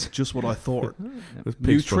hooves. Just what I thought. With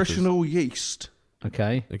pig's trotters. Nutritional yeast.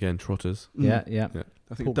 Okay. Again, trotters. Yeah, yeah.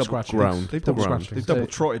 I think Pork double scratching. Ground. They've Pork double, scratching. they've double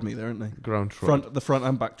trotted me there, haven't they? Ground trot. The front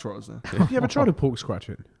and back trotters there. Have you ever tried a pork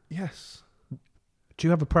scratching? Yes. Do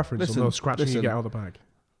you have a preference Listen, on the scratching listen. you get out of the bag?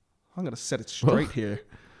 I'm going to set it straight here.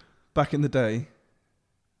 Back in the day,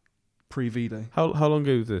 pre-V-Day. How long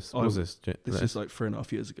ago was this? I- Was this? This is like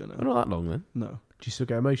 3.5 years ago now. Oh, not that long then. No. Do you still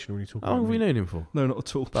get emotional when you talk How long about have we meat? known him for? No, not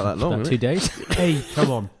at all. About that long, About isn't 2 it? days. Hey,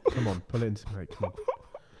 come on, pull it into mate. Come on.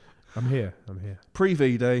 I'm here.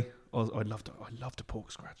 Pre-V-Day, I loved a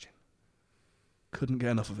pork scratching. Couldn't get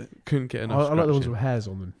enough of it. Couldn't get I enough. like the ones scratching. with hairs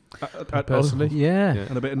on them. Personally. Yeah. Yeah.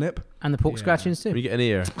 And a bit of nip. And the pork Yeah. scratchings When too. you get an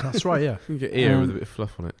ear. That's right. Yeah. You get ear with a bit of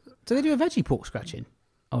fluff on it. Do they do a veggie pork scratching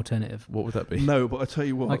alternative? What would that be? No, but I tell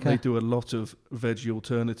you what, Okay. they do a lot of veggie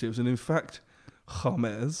alternatives. And in fact,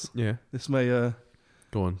 James, Yeah. this may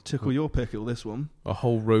Go on. tickle your pickle, this one. A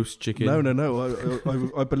whole roast chicken.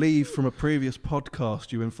 No. I believe from a previous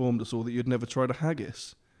podcast you informed us all that you'd never tried a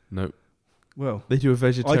haggis. No. Well, They do a I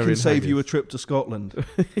vegetarian. can save you a haggis. trip to Scotland.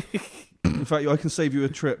 In fact, I can save you a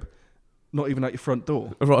trip, not even at your front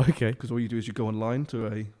door, Right. Okay. because all you do is you go online to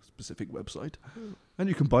a specific website, and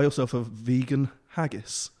you can buy yourself a vegan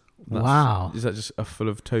haggis. Wow. Is that just a full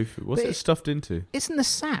of tofu? What's But it stuffed into? Isn't the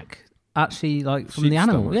sack actually like from Sheep's the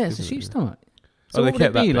animal? stomach, Yeah, it's a isn't it? sheep's Yeah. stomach. Oh, So they what would it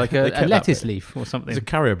kept that be? bit. Like They a kept that lettuce bit. leaf or something? It's a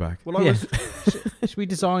carrier bag. Well, I Yeah. was Should we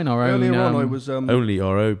design our own? earlier on. I was Only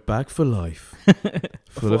RO bag for life.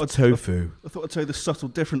 Full thought of I'd- tofu. I thought I'd tell you the subtle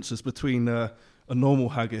differences between a normal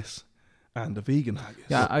haggis and a vegan haggis.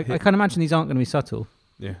 Yeah, I can't imagine these aren't going to be subtle.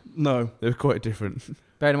 Yeah. No. They're quite different.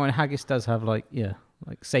 Bear in mind, haggis does have like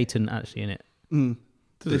Satan actually in it. Mm.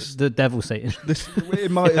 This the devil Satan.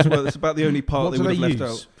 It might as well. It's about the only part What they do would they have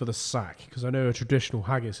left use out. for the sack? Because I know a traditional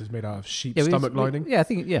haggis is made out of sheep's Yeah, stomach lining. Yeah, I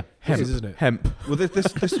think Hemp, isn't it? Hemp. Well, this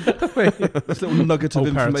little nugget of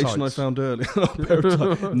Old pair of information I tights. found earlier. Old pair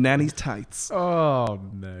of tights. Nanny's tights. Oh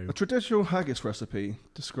no. A traditional haggis recipe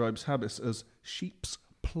describes haggis as sheep's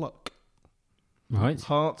pluck, right.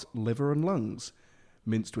 heart, liver, and lungs,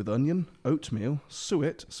 minced with onion, oatmeal,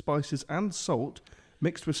 suet, spices, and salt,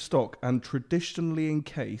 mixed with stock, and traditionally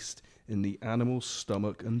encased in the animal's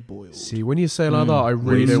stomach and boiled. See, when you say like that, I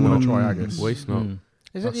really don't want to try haggis. Waste not.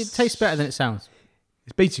 It tastes better than it sounds.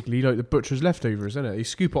 It's basically like the butcher's leftovers, isn't it? You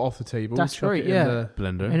scoop it off the table. That's chuck right, it yeah. In the,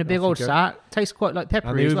 Blender. In a big Off you old go. sack. Tastes quite like and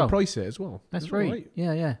peppery they as well. overprice it as well. That's Isn't right. that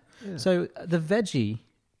Yeah. Yeah. So the veggie.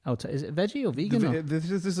 Is it veggie or vegan? or? This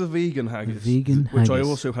is a vegan haggis, Vegan which I haggis.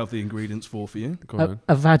 also have the ingredients for you. Go on then.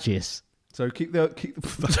 A vagis. So keep the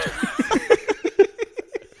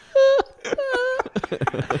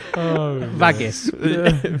Vagis.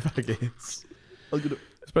 Haggis. I'm gonna,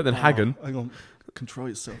 It's better than haggis. hang on, control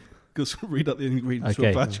yourself. Just read out the ingredients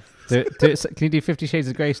Okay. for a veg. Can you do 50 Shades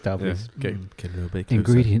of Grey style, Yeah. please? Get a little bit closer.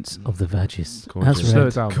 Ingredients of the vagis. Go on, As Jim. Slow read.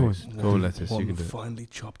 it down. Go on. mate. Go on, lettuce. You One can do it. finely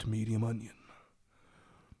chopped medium onion.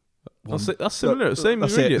 That's similar. Same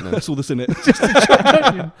That's ingredient it. then. That's all that's in it.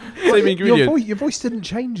 Same ingredient. Your voice didn't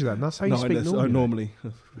change then. That's how you No, speak I normally. normally.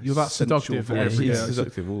 You're that seductive voice. every Yeah, day. it's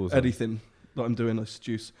seductive all the time. anything that I'm doing, I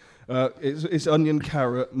seduce. It's onion,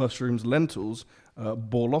 carrot, mushrooms, lentils,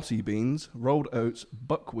 borlotti beans, rolled oats,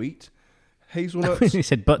 buckwheat, hazelnuts, He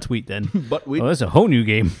said buckwheat then. buckwheat, Oh, that's a whole new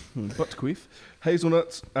game. buckwheat,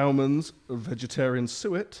 hazelnuts, almonds, vegetarian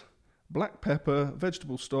suet, black pepper,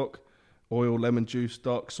 vegetable stock, oil, lemon juice,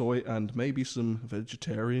 dark soy, and maybe some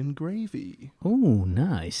vegetarian gravy. Oh,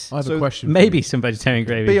 nice. I have So a question. for Maybe you. some vegetarian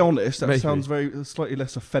gravy. Be honest, that Maybe. sounds slightly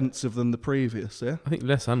less offensive than the previous, yeah? I think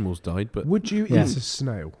less animals died, but Would you Yeah. eat a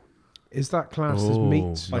snail? Is that classed as Oh.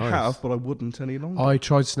 meat? I Nice. have, but I wouldn't any longer. I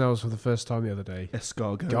tried snails for the first time the other day.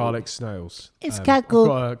 Escargot. Garlic snails. Escargot.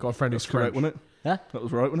 I've got a friend who's That's correct, French. wasn't it? Huh? That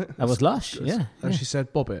was right, wasn't it? That was lush, yeah. And she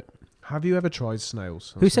said, Bobbett, have you ever tried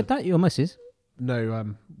snails? I Who said, said that? Your missus?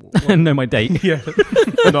 No, No, my date. yeah,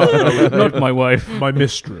 not Not my wife. my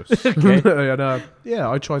mistress. Okay. And yeah,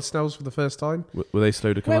 I tried snails for the first time. Were they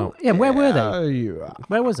slow to come out? Yeah, where were they? they?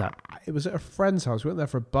 Where was that? It was at a friend's house. We went there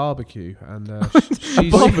for a barbecue, and she's.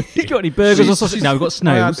 You got any burgers or sausage? No, we've got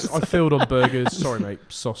snails. I filled on burgers. Sorry, mate.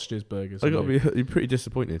 Sausages, burgers. I got to be you're pretty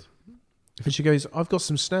disappointed. And she goes, "I've got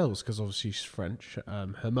some snails," because obviously she's French.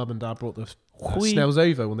 Her mum and dad brought the Oui. snails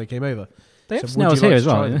over when they came over. They have So would you snails like here to as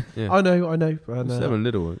well. try Yeah? them? Yeah. I know. And, Seven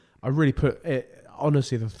little. I really put it.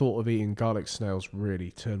 Honestly, the thought of eating garlic snails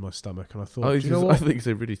really turned my stomach, and I thought, I do you know I what? think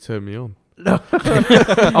they really turned me on.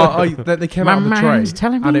 They came out of the tray,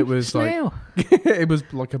 telling and it was snail. it was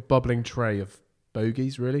like a bubbling tray of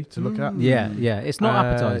bogies, really, to look at. Yeah. It's not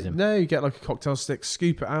appetizing. No, you get like a cocktail stick,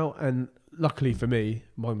 scoop it out, and luckily for me,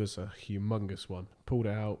 mine was a humongous one. Pulled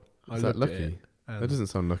it out. I Is that looked at lucky? it, and That doesn't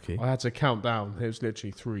sound lucky. I had to count down. It was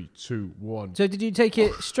literally 3, 2, 1. So did you take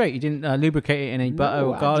it straight? You didn't lubricate it in any butter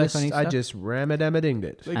or garlic or anything? I just ram-a-dam-a-dinged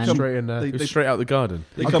it. They come- Straight in there. They, It was they, straight out the garden.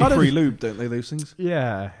 they I come kind of- pre-lubed, don't they? Those things.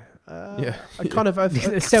 Yeah. Yeah. I kind of...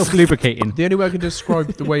 It's self-lubricating. The only way I can describe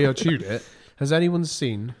the way I chewed it, has anyone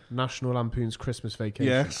seen National Lampoon's Christmas Vacation?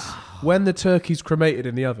 Yes. When the turkey's cremated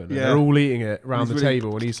in the oven, and Yeah. they're all eating it round the He's really-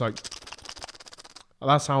 table, and he's like...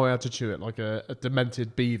 That's how I had to chew it, like a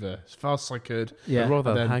demented beaver, as fast as I could. Yeah. I'd rather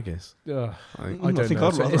And have then- haggis. Ugh, I think. I don't think know.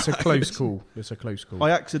 I'd rather- It's a close call. It's a close call. I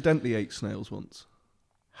accidentally ate snails once.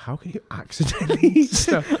 How can you accidentally eat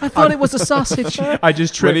stuff? I thought it was a sausage. I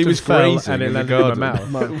just When tripped he and was fell, grazing and it in the landed in my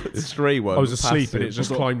garden. mouth. The stray one. I was passed asleep, and him. it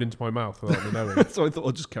just climbed into my mouth without me knowing. So I thought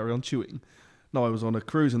I'd just carry on chewing. No, I was on a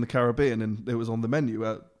cruise in the Caribbean, and it was on the menu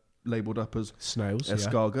labelled up as Snails,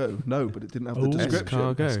 escargot. No, but it didn't have the Ooh. description.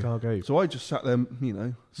 Escargot. Escargot. So I just sat there, Some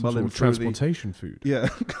mulling sort of through the transportation food.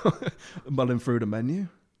 mulling through the menu,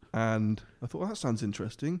 and I thought, well, that sounds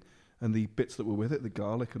interesting. And the bits that were with it, the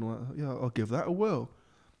garlic and all that, yeah, I'll give that a whirl.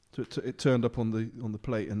 So it turned up on the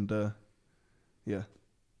plate, and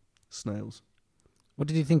snails. What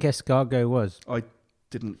did you think escargot was? I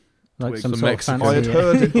didn't. Like Twig. some Some sort of Mexican. fancy... I had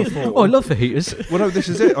heard it before. Oh, I love fajitas. Well, no, this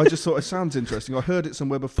is it. I just thought it sounds interesting. I heard it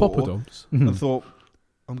somewhere before Poppadoms. and thought,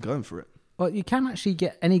 I'm going for it. Well, you can actually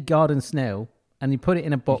get any garden snail and you put it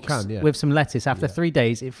in a box can, yeah. with some lettuce. After Yeah. 3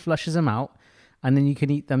 days, it flushes them out, and then you can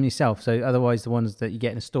eat them yourself. So otherwise, the ones that you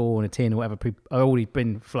get in a store or in a tin or whatever are already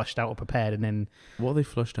been flushed out or prepared, and then What are they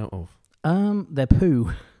flushed out of? they're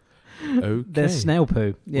poo. Okay. They're snail poo.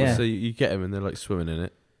 Well, Yeah. so you get them and they're like swimming in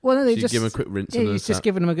it. Well, no, So they you just give them a quick rinse. yeah, and then it's just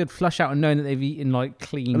giving them a good flush out and knowing that they've eaten like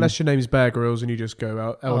clean. Unless your name's Bear Grylls and you just go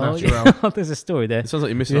out El Oh, Natural. yeah. There's a story there. It sounds like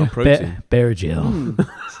you're missing out on protein. Bear Gel.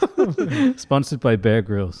 Sponsored by Bear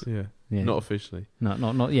Grylls. Yeah. Yeah. Not officially.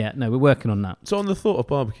 Not yet. No, we're working on that. So on the thought of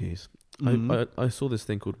barbecues, Mhm. I saw this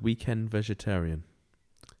thing called Weekend Vegetarian.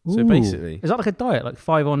 Ooh. So basically, Is that like a diet, like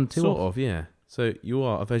 5 on, 2 sort off? of, yeah. So you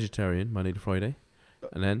are a vegetarian Monday to Friday,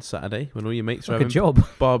 and then Saturday, when all your mates are Like a having job.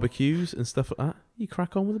 barbecues and stuff like that, you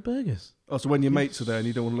crack on with the burgers. Oh, so when your mates are there and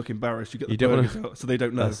you don't want to look embarrassed, you get the You don't wanna- burgers out so they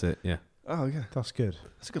don't know. That's it, yeah. Oh, yeah. That's good.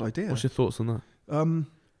 That's a good idea. What's your thoughts on that?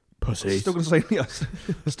 Still going to say yes.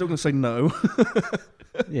 Still going to say no.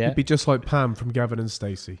 Yeah. You'd be just like Pam from Gavin and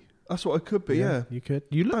Stacey. That's what I could be, yeah. You could.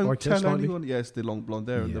 You look Don't like tell it slightly. anyone. Yeah, it's the long blonde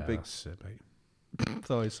hair and the Yeah, big that's it, mate.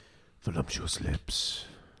 thighs. Voluptuous lips.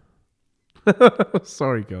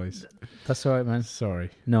 Sorry, guys. That's all right, man.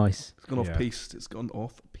 Sorry. Nice. It's gone off Yeah. piste. It's gone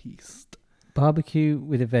off piste. Barbecue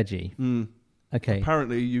with a veggie. Mm. Okay.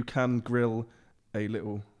 Apparently, you can grill a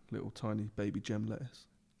little tiny baby gem lettuce.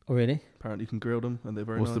 Oh, really? Apparently, you can grill them and they're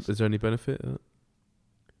very What's nice. is there any benefit?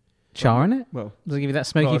 Char in it? Well, Does it give you that no, I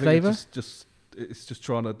smoky think flavour? It's just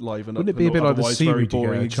trying to liven up. Wouldn't it be a an bit like the otherwise very seaweed you get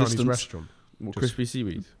boring at a Chinese existence. restaurant? What, Just- crispy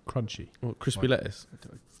seaweed? Crunchy. What, crispy Like- lettuce?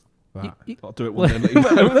 That. I'll do it one day. and let you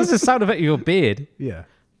know. Well, that's the sound effect of your beard. Yeah.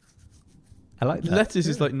 I like that. Lettuce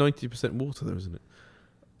is like 90% water, though, isn't it?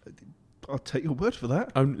 I'll take your word for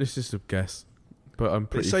that. It's just a guess, but I'm It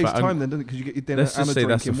pretty saves fat. time then, doesn't it? Because you get your dinner Let's and just a say drink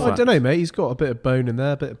that's in a one. I don't know, mate. He's got a bit of bone in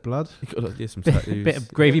there, a bit of blood. You got some tattoos. Bit of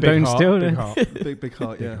gravy Big bones heart, still. Big yeah. heart. Big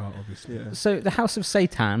heart, Big yeah. heart, obviously. Yeah. So the House of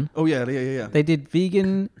Satan, Oh yeah. they did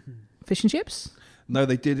vegan fish and chips. No,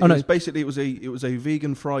 they did. Oh, no. Basically, it was a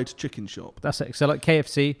vegan fried chicken shop, That's it. So like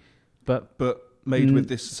KFC, but but made with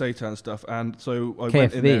this seitan stuff. And so I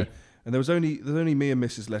went in KFV. there, and there's only me and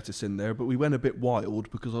Mrs. Lettuce in there, but we went a bit wild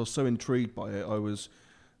because I was so intrigued by it. I was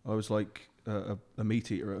like a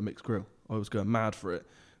meat eater at a mixed grill. I was going mad for it.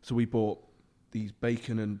 So we bought these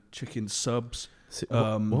bacon and chicken subs.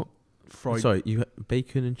 What? Fried. Sorry, you had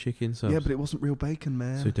bacon and chicken subs. Yeah, but it wasn't real bacon,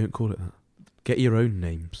 man. So don't call it that. Get your own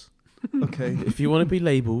names. Okay. If you want to be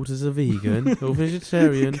labelled as a vegan or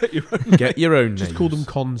vegetarian, get your own Just names. call them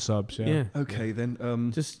consubs. Yeah. Okay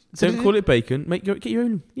then. Just So don't did call it bacon. Get your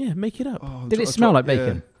own. Yeah, make it up. Oh, Did it smell like yeah,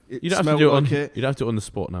 bacon? it You don't have to smelled do it on. like it. You don't have to do it on the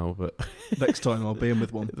spot now, but Next time I'll be in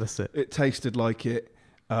with one. that's it. It tasted like it.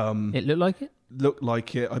 It looked like it? Looked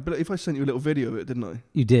like it. I believe I sent you a little video of it, didn't I?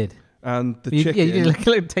 You did. And the You, chicken. yeah, you did like a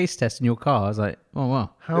little taste test in your car. I was like, oh, wow.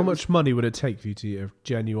 How much money would it take for you to eat a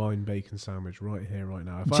genuine bacon sandwich right here, right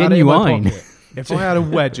now? If I had it in my Genuine? pocket, if I had a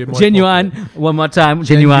wedge in my Genuine. pocket, One more time.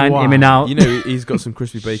 Genuine. In and out. You know, he's got some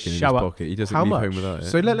crispy bacon in his Shut up. pocket. He doesn't how leave much? home without it.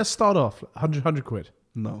 So let's start off 100 quid,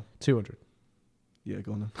 No. 200. Yeah,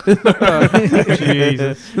 go on then.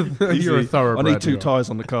 Jesus, you're a I thoroughbred. need 2 you are. tyres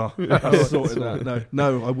on the car. Sorted that.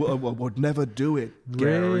 No, I would never do it.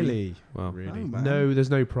 Gary. Really? Wow. Really? No, man. No,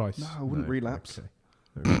 there's no price. No, I wouldn't relapse.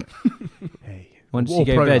 Okay. Hey. Once Or you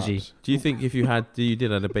go prolapse. veggie. Do you think if you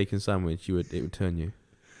did have a bacon sandwich, it would turn you?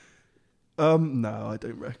 No, I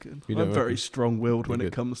don't reckon. You don't I'm very reckon? strong-willed when You're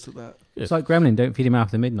it good. comes to that. Yeah. It's like Gremlin. Don't feed him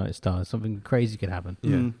after midnight stars. Something crazy could happen.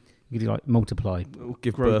 Yeah. Mm. You could like multiply. Or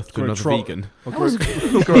Give grow- birth to grow another trot- vegan or That grow- was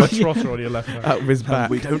Got a trotter on your left hand. out of his And back.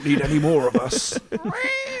 we don't need any more of us.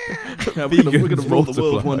 Yeah, we're gonna rule the world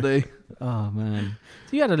multiply. one day. Oh man.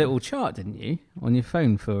 So you had a little chart, didn't you, on your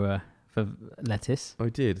phone for lettuce? I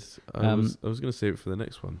did. I was going to save it for the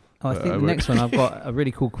next one. Oh, I But think I the won't. next one I've got a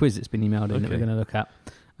really cool quiz that's been emailed in that we're Okay. going to look at.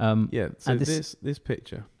 Yeah. So and this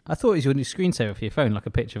picture. I thought it was your new screensaver for your phone, like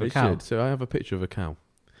a picture of a It cow. should. So I have a picture of a cow,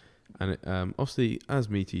 and it, obviously, as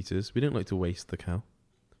meat eaters, we don't like to waste the cow.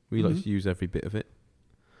 We like Mhm. to use every bit of it.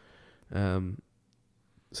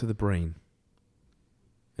 So the brain.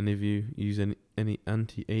 Any of you use any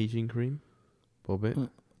anti-aging cream, Bobbett? Mm.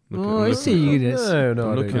 Look Oh, I I'm see looking you. at- No, I'm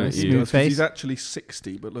I looking don't. at you. Smooth Because face. he's actually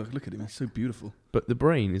 60, but look at him. He's so beautiful. But the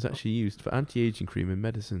brain is actually used for anti-aging cream in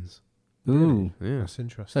medicines. Ooh. Yeah. That's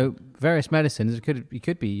interesting. So various medicines. You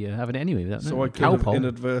could be having it anyway. Without So knowing. I could have Cowpole.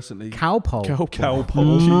 inadvertently... Cowpole.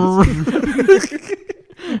 Cowpole.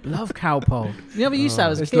 Love cowpole. You never used that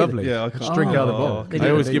as a It's kid. lovely. Yeah, I can't Just drink out of the Oh, bottle. They I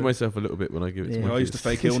do- always they give do- myself a little bit when I give it to Yeah. my I used to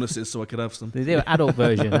kids. fake illnesses so I could have some. They did an adult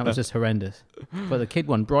version. That was just horrendous. But the kid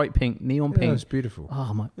one, bright pink, neon Yeah, pink. it's beautiful.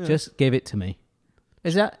 Oh my! Yeah. Just give it to me.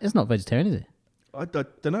 Is that? It's not vegetarian, is it? I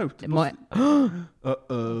don't know. It might.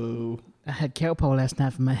 Uh-oh. I had cowpole last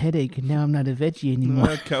night for my headache, and now I'm not a veggie I anymore.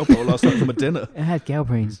 had cowpole last night for my dinner. I had cow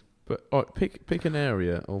brains. But pick an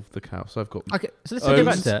area of the cow. So I've got Okay, so let's go back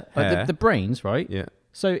Bones, to it. Like hair. the brains, right? yeah.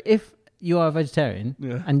 So if you are a vegetarian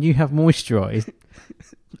Yeah. and you have moisturised,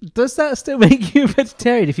 does that still make you a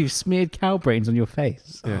vegetarian if you've smeared cow brains on your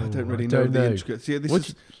face? Yeah. I don't really I know don't the know. intricacies. Yeah, this What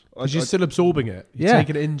is... Because you're still absorbing it. You're Yeah.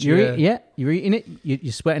 taking it into You're your... you're eating it.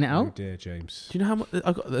 You're sweating it Oh, out. dear, James. Do you know how much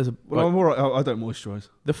I got? There's a Well, I'm all right. I don't moisturise.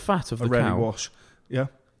 the fat of I the rarely cow wash. Yeah.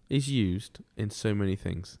 is used in so many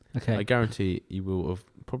things. Okay. I guarantee you will have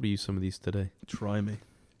probably used some of these today. Try me.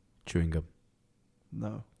 Chewing gum.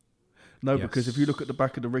 No. No, Yes. because if you look at the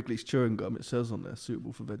back of the Wrigley's chewing gum, it says on there,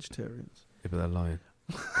 suitable for vegetarians. Yeah, but they're lying.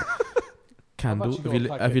 Candle. actually got Have you, a lit,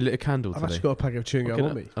 packet. have you lit a candle I've today? actually got a packet of chewing gum Okay,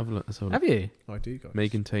 on me. have a look. Let's have a Have look. you? I do, guys. May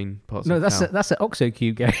contain parts No, of that's cow. that's an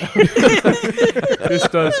OxoCube game. This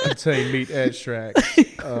does contain meat extract.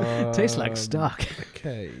 Tastes like stock.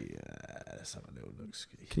 Okay, let's have a little look.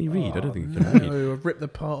 Can you read? I don't think you can read. No, I've ripped the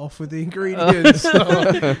part off with the ingredients.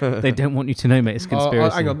 They don't want you to know, mate. It's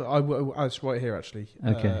conspiracy. Hang on, it's right here actually.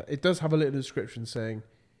 Okay. It does have a little description saying,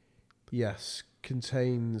 yes,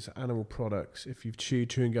 contains animal products. If you've chewed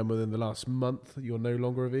chewing gum within the last month, you're no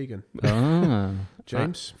longer a vegan. Ah.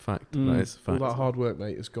 James, Fact. Mm. That is all fact. that hard work,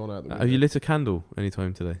 mate, has gone out the window. Have you lit a candle any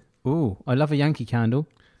time today? Ooh, I love a Yankee candle.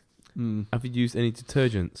 Mm. Have you used any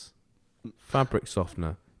detergents, fabric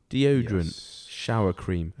softener, deodorant, Yes. shower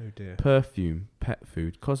cream, Oh dear. perfume, pet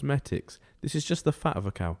food, cosmetics? This is just the fat of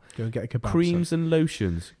a cow. Go and get a kebab. Creams and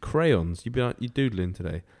lotions, crayons. You'd be like you doodling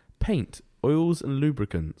today. Paint, oils and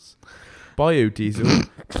lubricants, biodiesel,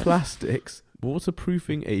 plastics,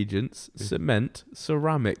 waterproofing agents, cement,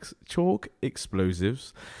 ceramics, chalk,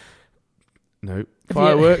 explosives. No,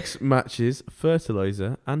 fireworks, matches,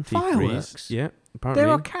 fertilizer, antifreeze. Fireworks? Yeah, apparently.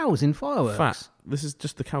 There are cows in fireworks. Fat. This is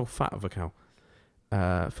just the cow fat of a cow.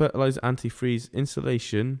 Fertilizer, antifreeze,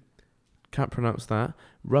 insulation. Can't pronounce that.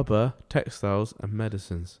 Rubber, textiles, and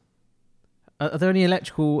medicines. Are there any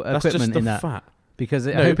electrical That's just equipment the in that? fat. Because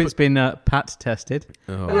I No, hope but- it's been PAT tested.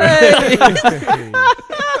 Oh,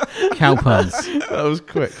 Cow puns. that was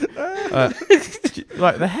quick.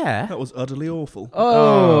 Like the hair. That was utterly awful.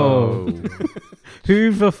 Oh.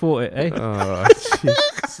 Hoover thought it, eh? Oh,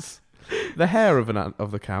 Jesus. The hair of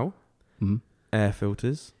the cow. Mm. Air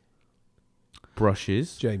filters.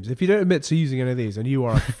 brushes, James, if you don't admit to using any of these, and you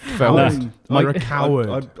are a felt, you're a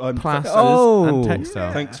coward. I'm plasters, Oh. and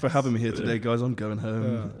textile. Thanks for having me here today, guys. I'm going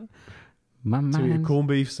home. My To eat a man. corned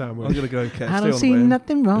beef I'm sandwich. going to go and catch I don't see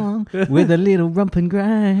nothing wrong with a little rump and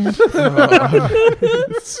grind.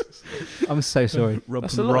 I'm so sorry.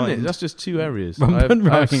 That's a lot, isn't it? That's just 2 areas. Rump I and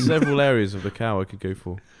have rind. several areas of the cow I could go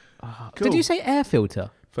for. Did you say air filter?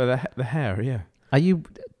 For the hair, yeah. Are you?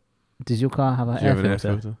 Does your car have an Do you air have an filter?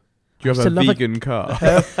 air filter? Do you I have a still love a- vegan car?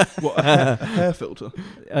 What, a hair filter?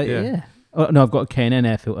 Yeah. Yeah. Oh no, I've got a K&N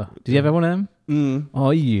air filter. Did you ever have one of them? Mm.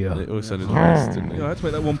 Oh yeah. It all sounded nice, didn't Yeah, I it? had to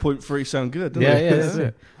make that 1.3 sound good, didn't Yeah, it? yeah, that's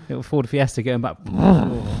it. Little Ford Fiesta going back. Got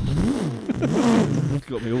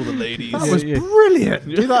me all the ladies. That was brilliant.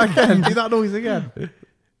 Do that again. Do that noise again.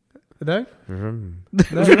 No? Mm.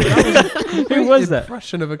 No, that was a Who was that?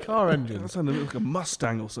 impression of a car engine. That sounded like a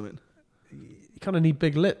Mustang or something. You kind of need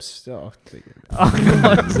big lips. Oh, Oh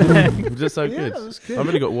God's sake. Just so yeah, good. that's good. I've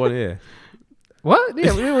only got one ear. What?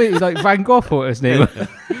 Yeah, we like Van Gogh for us now.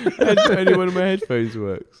 Only one of my headphones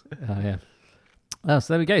works. Oh yeah. Oh,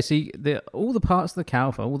 so there we go. See, all the parts of the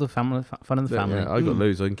cow for all the family fun of the family. Yeah, I got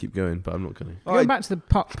loads. I can keep going, but I'm not going to. Going back to the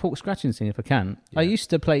pork scratching thing, if I can. I used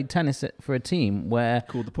to play tennis for a team where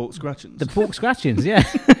Called the pork scratchings. the pork scratchings, yeah.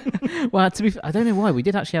 Well, to be, I don't know why we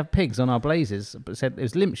did actually have pigs on our blazes, but said it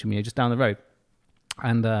was Limpsham, just down the road,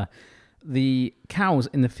 and the cows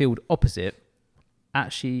in the field opposite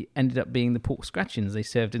actually ended up being the pork scratchings they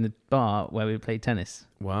served in the bar where we played tennis.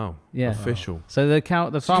 Wow. Yeah. Official. So the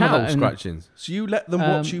farmer Cow that owned- scratchings. So you let them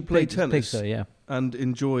watch you play pigs, tennis pigs, so, yeah. and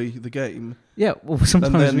enjoy the game. Yeah, well,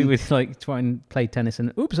 sometimes then- we would like try and play tennis,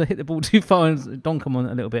 and oops, I hit the ball too far and donk them on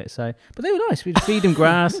it a little bit. So, but they were nice. We'd feed them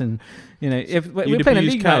grass, and if we were playing a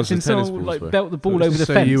abuse league cows match, and as tennis someone balls would were. belt the ball over the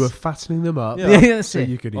so fence. you were fattening them up. Yeah. yeah, that's So it.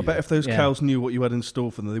 you could eat I bet if those Yeah. cows knew what you had in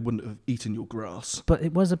store for them, they wouldn't have eaten your grass. But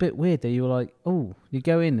it was a bit weird. That you were like, oh, you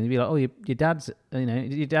go in and you'd be like, oh, your dad's,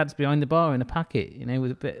 your dad's behind the bar in a packet,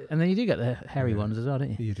 with a bit, and then you do get the hairy ones as well, don't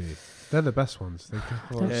you? You do. They're the best ones. They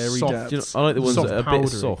Hairy soft. dads. Do you know, I like the ones Soft that are a bit powdery.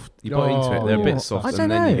 soft. You bite into it, they're a Oh, bit soft, I and don't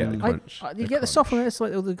then know. you get the crunch. You get the soft one. It's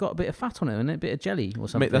like they've got a bit of fat on it and a bit of jelly or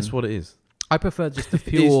something. Mate, that's what it is. I prefer just the It's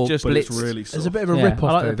pure just- But it's blitz. really soft. There's a bit of a Yeah, rip-off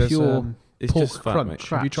I like though. the There's pure It's pork just fat, crunch. mate. Have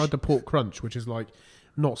you Crunch. tried the pork crunch, which is like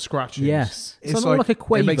not scratches? Yes. It's It's like a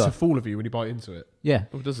quaver. It makes a fool of you when you bite into it. Yeah.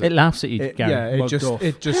 Oh, does It it? laughs at you, It, Gary. yeah, it Mugged just off.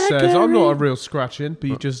 says I'm not a real scratching, but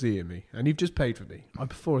you've just eaten me and you've just paid for me. I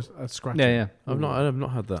prefer a scratching. Yeah. I've not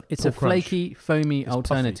had that. It's a Pork crunch. flaky, foamy puffy.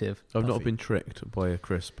 alternative. I've not Puffy. been tricked by a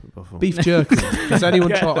crisp before. Beef jerky. Has anyone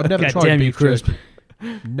tried? I've never God tried damn you, beef Crisp. jerky.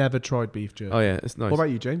 Never tried beef jerky. Oh yeah, it's nice. What about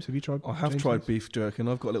you, James? Have you tried? I have James tried has? beef jerky, and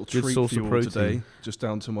I've got a little Good treat source for you of all protein. today, just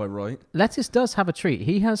down to my right. Lettuce does have a treat.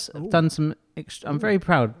 He has done some. I'm very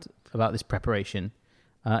proud about this preparation.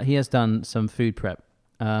 He has done some food prep.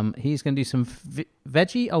 He's going to do some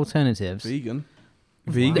veggie alternatives. Vegan.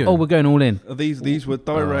 Vegan. Oh, we're going all in. These were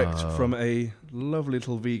direct from a lovely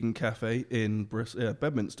little vegan cafe in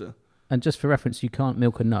Bedminster. And just for reference, you can't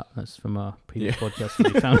milk a nut. That's from our previous podcast.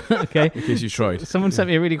 We found. Okay. In case you tried. Someone sent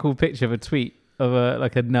me a really cool picture of a tweet of a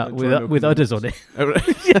nut Like dry milk with and udders nuts. on it.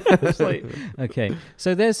 It's like, okay.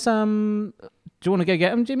 So there's some. Do you want to go get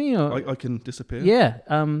them, Jimmy? Or? I can disappear. Yeah.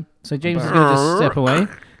 So James is going to just step away.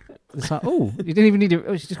 It's like, oh, you didn't even need to.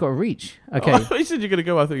 Oh, you just got to reach. Okay. Oh, you said you're going to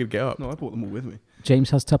go. I thought you'd get up. No, I brought them all with me. James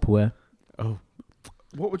has Tupperware. Oh.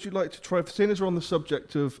 What would you like to try? Seeing as we're on the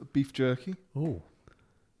subject of beef jerky, Oh,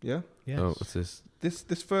 yeah. yes. Oh, what's this?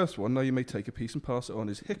 This first one, now you may take a piece and pass it on,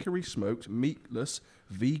 is hickory smoked meatless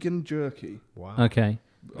vegan jerky. Wow. Okay.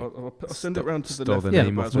 I'll send it round to the Stole left. the Yeah,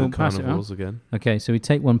 name Basil. off the we'll pass it carnivals again. Okay. So we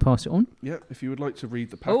take one, pass it on. Yeah, if you would like to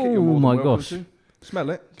read the packet, Oh, you're more than my welcome gosh. to.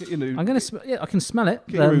 Smell it. Get your new. I'm gonna. I can smell it.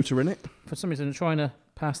 Get your router in it. For some reason, I'm trying to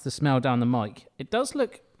pass the smell down the mic. It does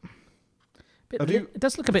look. Have you- It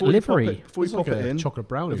does look a bit Before you pop livery. it- Before you It's pop like it a in, chocolate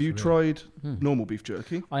brownie. have you for me. tried Hmm. normal beef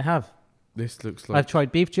jerky? I have. This looks like I've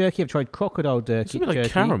tried beef jerky. I've tried crocodile it's jerky. a bit like jerky.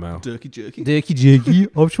 caramel. Jerky jerky Jerky jerky.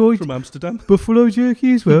 I've tried from Amsterdam. buffalo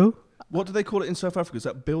jerky as well. What do they call it in South Africa? Is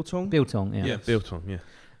that biltong? Biltong. Yeah. Yeah. Biltong, yeah.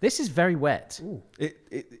 This is very wet.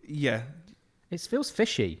 Yeah. It feels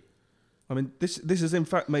fishy. I mean, this is in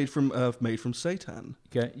fact made from seitan.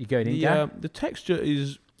 You're going in. Yeah, Gav? the texture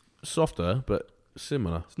is softer, but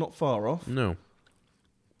similar. It's not far off. No.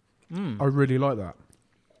 I really like that.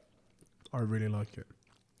 I really like it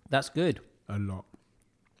That's good. a lot.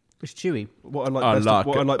 It's chewy. What I like I best, like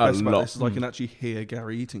what I it like a best about lot. this is I can actually hear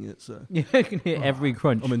Gary eating it. So You can hear every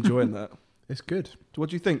crunch. I'm enjoying that. It's good. So what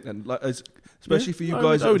do you think then? Like, especially for you I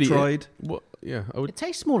guys would that have eat it. tried. What? Yeah, I would. It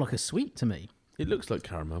tastes more like a sweet to me. It looks like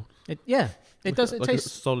caramel. It does. It Like tastes. a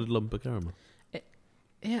solid lump of caramel.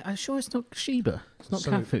 Yeah, I'm sure it's not Sheba. It's not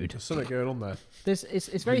cat food. There's something going on there.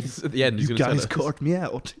 It's very At the end, he's You going to guys caught me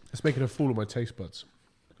out. It's making a fool of my taste buds.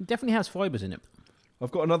 it definitely has fibres in it.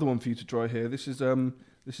 I've got another one for you to try here. This is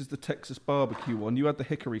the Texas barbecue one. You had the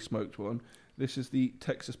hickory smoked one. This is the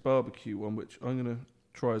Texas barbecue one, which I'm going to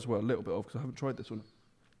try as well, a little bit of, because I haven't tried this one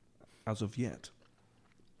as of yet.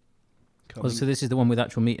 Oh, so this is the one with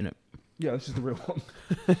actual meat in it. Yeah, this is the real one.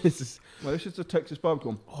 this is This is the Texas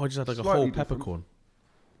barbecue one. I just had like a Slightly whole different. peppercorn.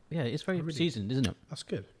 Yeah, it's very seasoned, isn't it? That's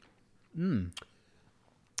good.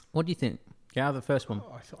 What do you think? Yeah, the first one.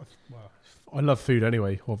 I love food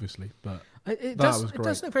anyway, obviously, but It That does. was It great.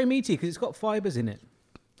 does look very meaty because it's got fibres in it.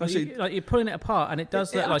 Actually, Like you're pulling it apart, and it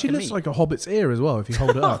does look like a actually looks meat. like a hobbit's ear as well if you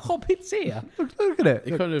hold it Oh, up. hobbit's ear. Look at it.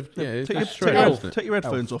 It kind of it's take, your, just straight, isn't it? take your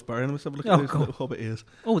headphones off, Barry, and let's have a look Oh, at those God. little hobbit ears.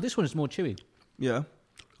 Oh, this one is more chewy. Yeah.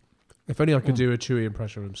 If only I could do a Chewie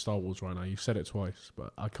impression from Star Wars right now. You've said it twice,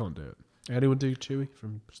 but I can't do it. Anyone do Chewie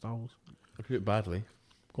from Star Wars? I could do it badly.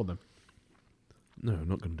 Go on then. No, I'm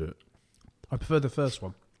not going to do it. I prefer the first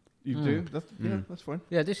one. You do? Yeah, that's fine.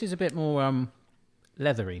 Yeah, this is a bit more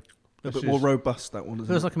leathery. A bit more robust, that one, isn't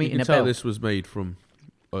Feels it? like I'm You eating can a tell bell. this was made from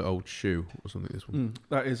an old shoe or something. This one.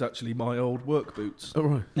 That is actually my old work boots. Oh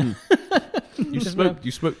right. You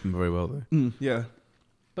smoked them very well though. Yeah.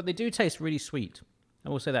 But they do taste really sweet. I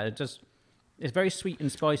will say that it's very sweet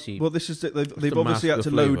and spicy. Well, this is it. They've to obviously mask had the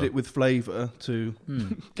to load flavour. it with flavour to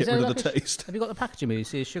get Is there rid of like the taste. Have you got the packaging where you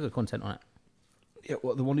see a sugar content on it? Yeah,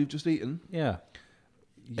 what, the one you've just eaten? Yeah.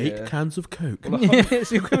 8 cans of Coke. It's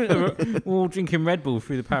the equivalent of all drinking Red Bull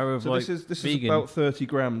through the power of So like this is vegan. about 30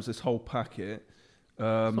 grams, this whole packet. It's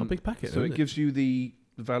not a big packet, So though, it is gives you the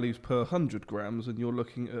values per 100 grams, and you're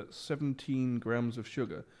looking at 17 grams of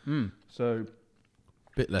sugar. So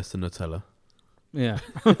Bit less than Nutella. Yeah.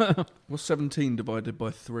 what's 17 divided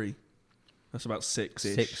by 3? That's about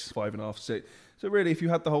 6-ish, 6. 5.5, 6. So really, if you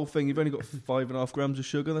had the whole thing, you've only got 5.5 grams of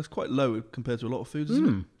sugar. That's quite low compared to a lot of foods,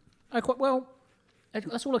 isn't it?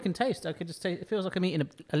 That's all I can taste. I could just taste. It feels like I'm eating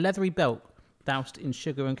a leathery belt doused in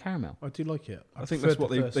sugar and caramel. I do like it. I think preferred that's what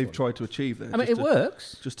the first they've one. tried to achieve there. I mean, it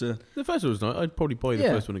works. Just to The first one was nice. I'd probably buy the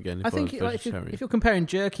Yeah. first one again if I think was like, vegetarian. if you're comparing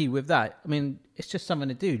jerky with that, I mean, it's just something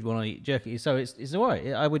to do when I eat jerky. So it's all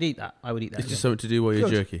right. I would eat that. It's again. just something to do while you're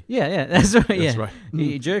Good. jerky. Yeah, that's right. That's yeah. right.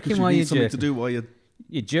 You're jerking 'cause you while need you're something jerking. to do while you're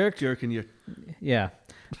You jerk. jerking your... Yeah.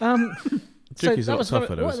 Jerky's a that lot was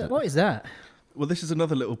tougher though, isn't it? what is that? Well, this is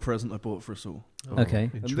another little present I bought for us all. Okay.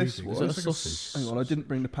 And this Intriguing. was... Is that a sausage? Hang on, I didn't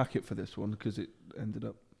bring the packet for this one because it ended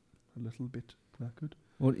up a little bit knackered.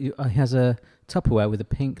 Well, he has a Tupperware with a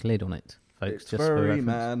pink lid on it, folks. It's just for very reference.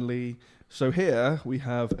 manly. So here we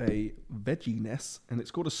have a veggie-ness, and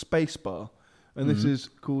it's called a space bar. And this is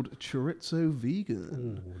called chorizo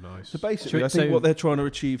vegan. Oh, nice. So basically, I think Chorizo what they're trying to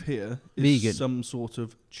achieve here is vegan. some sort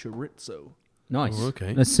of chorizo. Nice. Oh,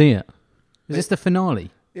 okay. Let's see it. Is this the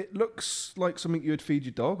finale? It looks like something you would feed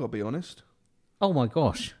your dog, I'll be honest. Oh my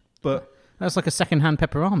gosh. But That's like a second-hand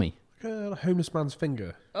pepperami. A homeless man's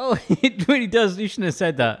finger. Oh, it really does. You shouldn't have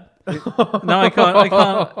said that. No, I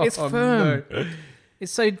can't. It's firm. No.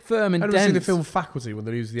 It's so firm and Have you dense. seen the film Faculty when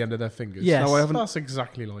they lose the end of their fingers? Yes. No, I haven't. That's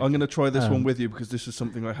exactly like I'm going to try this Um, one with you because this is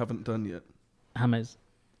something I haven't done yet. Hammers.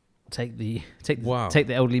 Take the Wow.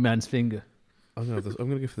 elderly man's finger. I'm gonna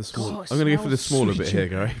go for the small. God, it I'm gonna go for the smells smaller bit here,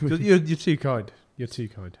 Gary. You're too kind. You're too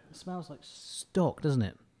kind. It smells like stock, doesn't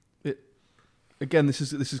it? Again, this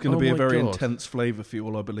is going to Oh be a my very God. intense flavour for you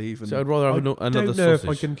all, I believe. And So I'd rather have I another don't know sausage. if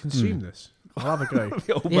I can consume this. I'll have a go.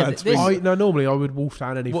 the old Yeah, man's this- finger. Normally I would wolf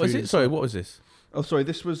down any What is food. it? Sorry, what is this? Oh, sorry,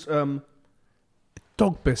 this was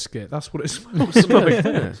Dog biscuit. That's what it smells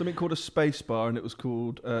like. something called a space bar, and it was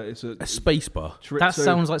called it's a A space bar. chorizo, That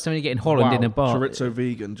sounds like somebody getting Holland in a bar. chorizo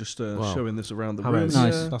vegan. Just Wow. showing this around the How room. nice.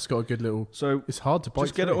 Nice. That's got a good little. So It's hard to bite.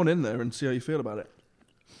 just get it on in there and see how you feel about it.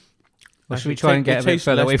 Or should we try and get a bit tastes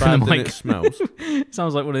further less away from the bad than mic? It smells.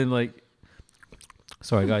 Sounds like one of them, like...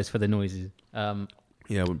 Sorry, guys, for the noises.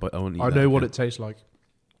 Yeah, I won't eat I that know what again. it tastes like.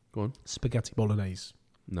 Go on. Spaghetti bolognese.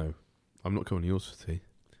 No, I'm not coming to yours for tea.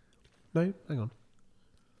 No, hang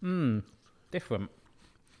on. Different.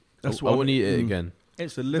 That's I what won't eat it again.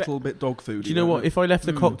 It's a little bit dog food. Do you know what? If I left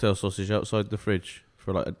the cocktail sausage outside the fridge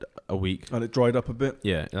for like a week, and it dried up a bit,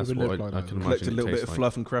 yeah, that's It would what look like I that. can collected imagine a little it bit tastes of like.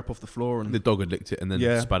 fluff and crap off the floor, and The dog had licked it and then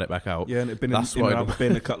Yeah. spat it back out. yeah, and it'd been That's in why and I out of the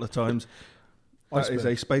bin a couple of times. That is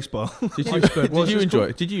Iceberg. a space bar. Did you, Iceberg. did you enjoy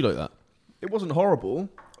it? Did you like that? It wasn't horrible.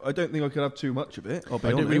 I don't think I could have too much of it. I'll be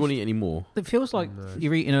I honest. don't really want to eat any more. It feels like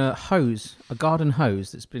you're eating a garden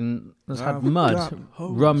hose that's had Ah, mud damn,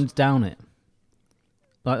 hose. rummed down it.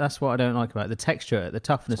 Like that's what I don't like about it. The texture, the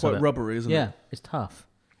toughness It's quite of it. rubbery, isn't Yeah, it? it's tough.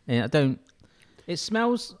 Yeah, I don't. It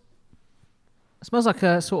smells like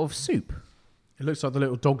a sort of soup. It looks like the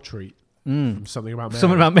little dog treat from Something About Mary.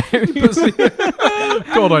 Something about Mary.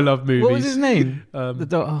 God, I love movies. What was his name? The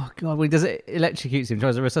dog. Oh God, when he does it, electrocutes him,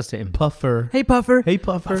 tries to resuscitate him. Puffer. Hey Puffer. Hey,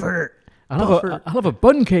 Puffer. I'll have a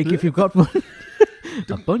bun cake if you've got one.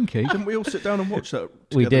 A bun cake. Didn't we all sit down and watch that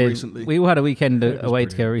together We did. recently? We all had a weekend It was away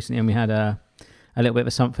brilliant. together recently, and we had a little bit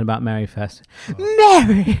of something about Mary Fest.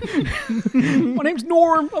 Mary! My name's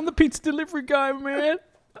Norm. I'm the pizza delivery guy, man.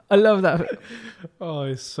 I love that. Oh,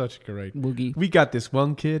 it's such great. Woogie. We got this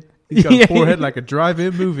one kid. He's got a forehead like a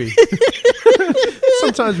drive-in movie.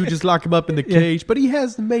 Sometimes we just lock him up in the cage, but he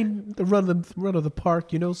has the run of the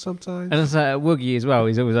park, sometimes. And it's like Woogie as well.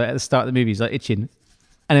 He's always like, at the start of the movie, he's like itching.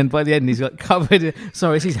 And then by the end, he's got covered.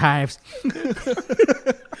 Sorry, it's his hives.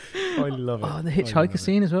 I love it. Oh, the hitchhiker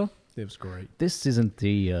scene as well. It was great. This isn't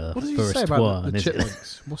the What does he first say about one. the is it?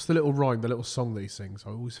 chipmunks? What's the little rhyme, the little song that he sings?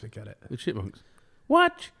 I always forget it. The chipmunks.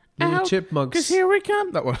 Watch Little out, chipmunks. because here we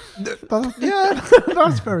come. That one. Yeah,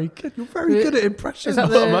 that's very good. You're very good at impressions. Is that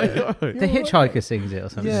Oh, the hitchhiker sings it or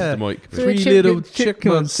something? Yeah. The mic. Three Three little chipmunks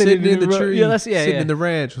chipmunks sitting in the tree. Yeah, sitting in the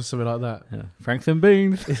ranch or something like that. Yeah. Franklin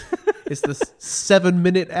Beans. It's the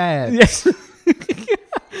 7-minute ad. Yes.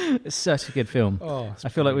 It's such a good film. Oh, I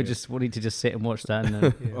feel like we need to just sit and watch that. And,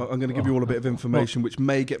 I'm going to give you all a bit of information which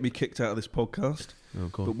may get me kicked out of this podcast. Oh,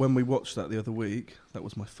 God. But when we watched that the other week, that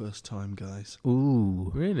was my first time, guys.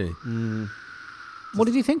 Ooh. Really? What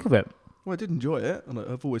did you think of it? Well, I did enjoy it, and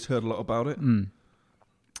I've always heard a lot about it.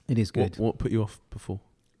 It is good. What put you off before?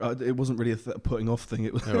 It wasn't really a putting off thing.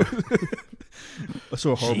 It was. Oh. I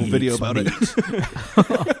saw a horrible video about it.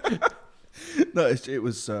 No, it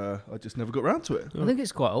was. I just never got around to it. I think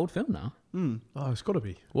it's quite an old film now. Oh, it's got to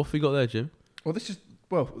be. What have we got there, Jim? Well, this is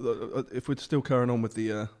if we're still carrying on with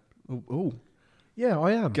the. Yeah,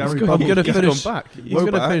 I am. Gary I'm Bubbles going to has finish. gone back. He's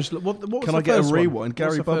going to finish. What was Can the I get a first one? rewind? Gary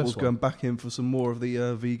What's the Bubbles first one? going back in for some more of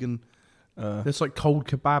the vegan. It's like cold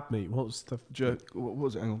kebab meat. What's the What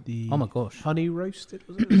was it? Hang on. the Oh my gosh. honey roasted?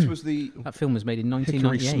 Was it? This was the That film was made in hickory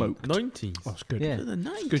 1998. smoked. 90s. Oh, it's good. Yeah. The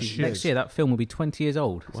 90s. Good shit. Next year, that film will be 20 years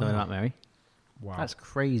old. Something Wow. about Mary. Wow. That's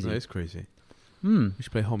crazy. That is crazy. Hmm. We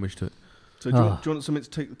should pay homage to it. So do you want something to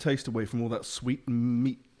take the taste away from all that sweet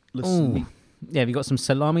meatless Ooh. meat? Yeah, have you got some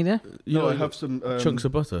salami there? No, I have some chunks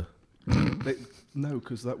of butter. No,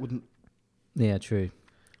 because that wouldn't. Yeah, true.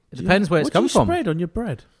 It depends where it's What do come you from. spread on your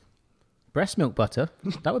bread? Breast milk butter,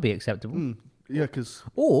 that would be acceptable. Yeah, because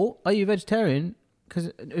Or are you vegetarian?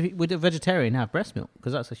 Because would a vegetarian have breast milk?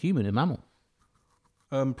 Because that's a human, a mammal.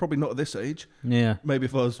 probably not at this age. Yeah. Maybe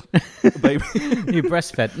if I was a baby, You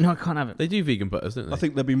breastfed. No, I can't have it. They do vegan butters, don't they? I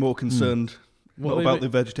think they'd be more concerned What not they about make- the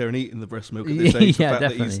vegetarian eating the breast milk at this age. The Yeah, fact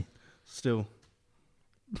that he's definitely. still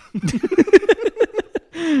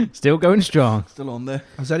Still going strong. on there.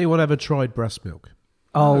 Has anyone ever tried breast milk?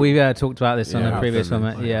 Oh, we talked about this on Yeah, the previous one.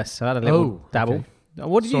 definitely. Yes, I had a little Oh, dabble. okay.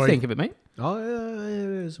 What did you Sorry. think of it, mate? Oh,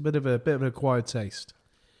 it's a bit of an acquired taste.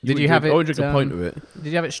 Did you have it? I would drink a pint of it. Did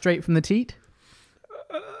you have it straight from the teat?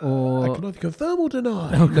 I Or can either confirm or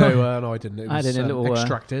deny. Oh, No, I didn't. It I was did a little,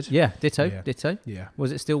 extracted. yeah, ditto, Yeah. ditto. Yeah.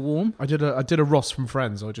 Was it still warm? I did a Ross from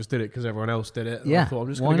Friends. I just did it because everyone else did it. And Yeah, I thought I'm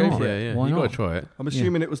just why going to go not? for Yeah, it. yeah. Why You got not? to try it. I'm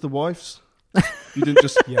assuming it was the wife's. You didn't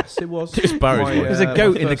just. Yes, it was. It's Barry's My, wife. There's a my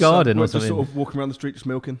goat in the first son- garden or Just something. sort of walking around the street just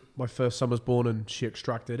milking. My first son was born and she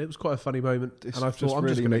extracted. It was quite a funny moment, It's and I just thought I'm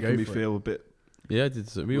really just going to making go me for feel a bit. Yeah, I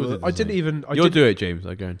did. We all did. the I didn't same. even. You'll do it, James.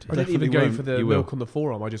 I guarantee. I didn't even Definitely go won't. for the You will. milk on the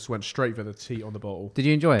forearm. I just went straight for the teat on the bottle. Did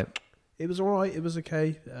you enjoy it? It was all right. It was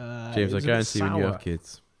okay. James, it I was a bit guarantee when you sour. have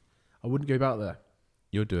kids, I wouldn't go back there.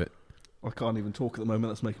 you'll do it. I can't even talk at the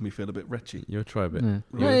moment. That's making me feel a bit retchy. You'll try a bit. Yeah,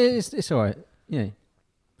 Really? yeah, it's all right. Yeah,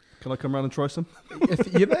 Can I come round and try some?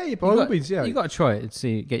 If you may, by all means, yeah. you got to try it and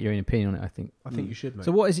see, get your own opinion on it. I think. I think you should, mate.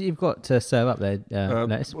 So, what is it you've got to serve up there,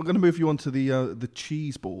 lettuce? We're going to move you on to the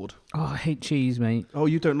cheese board. Oh, I hate cheese, mate. Oh,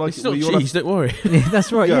 you don't like It's it? not Well, you'll cheese. Don't worry.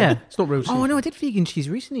 That's right. Yeah. Yeah. It's not real cheese. Oh no, I did vegan cheese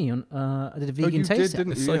recently. On I did a have- vegan you taste,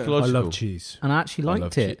 didn't It's you? Yeah. I psychological. love cheese. and I actually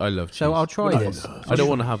liked it. I love cheese. So I'll try this. I don't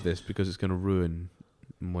want to have this because it's going to ruin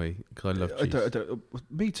my. Because I love cheese. I don't,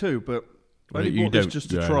 me too, but I Well, only you bought this don't- just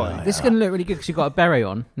to yeah, try. no. This is going to look really good because you've got a beret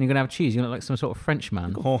on and you're going to have cheese. You're going to look like some sort of French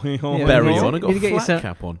man. Yeah. Berry Yeah. on. I got You a get flat yourself-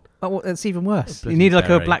 cap on. Oh, well, that's even worse. Bloody You need like a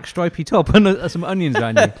beret. black stripy top and some onions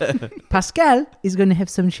around you. Pascal is going to have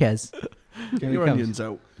some chairs. Get Here your it comes. onions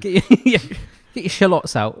out. Get your, get your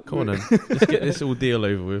shallots out. Come on then. Let's get this all deal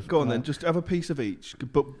over with. Go on then, just have a piece of each.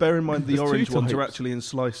 But bear in mind the There's two orange ones are types. actually in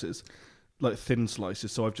slices, like thin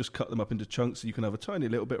slices. So I've just cut them up into chunks, so you can have a tiny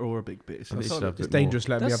little bit or a big bit. It's I need to entirely have up a to It's bit more. dangerous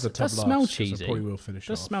letting me have the top Does last. smell 'cause cheesy. I probably will finish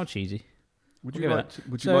Does off. smell cheesy. Would We'll you give like? it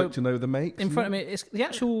Would you So, like to know the makes? In front of me, it's the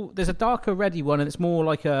actual. There's a darker reddy one, and it's more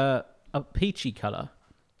like a peachy colour.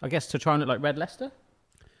 I guess to try and look like Red Leicester.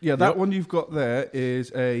 Yeah, that one you've got there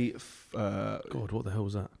is a. God, what the hell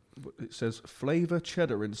was that? It says flavour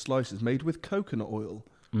cheddar in slices made with coconut oil.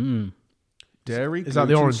 Mm. Dairy, Is that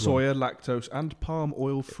the gluten, orange one? soya, lactose, and palm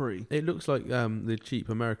oil free. It looks like the cheap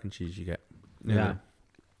American cheese you get. Yeah.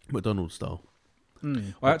 McDonald's style.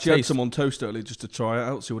 Mm. I actually had taste- some on toast earlier just to try it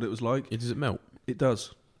out, see what it was like. Does it melt? It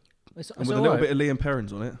does. It's And with a little bit of Liam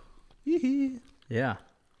Perrins on it. Yeah.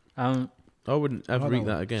 I wouldn't ever eat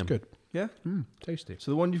that again. It's good. Yeah. Tasty.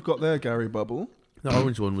 So the one you've got there, Gary Bubble, The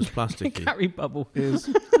orange one was plasticky. Gary Bubble. is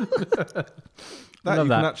that Love you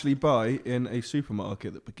that. can actually buy in a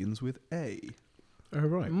supermarket that begins with A. Oh,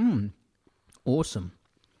 right. Mm. Awesome.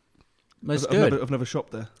 That's I've good. I've never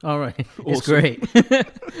shopped there. All right. It's Awesome. great.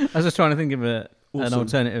 I was just trying to think of an Awesome.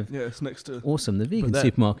 alternative. Yeah, it's next to. Awesome. The vegan that-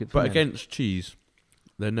 supermarket. But for men. against cheese,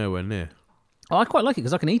 they're nowhere near. Oh, I quite like it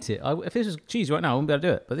because I can eat it. If this was cheese right now, I wouldn't be able to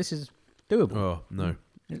do it. But this is doable. Oh, no.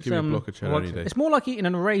 It's, Give me a block of cheddar like any day. It's more like eating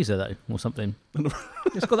an eraser though, or something.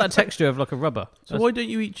 It's got that texture of like a rubber. So why don't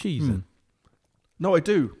you eat cheese then? No, I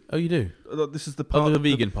do. Oh, you do? This is the Oh, part the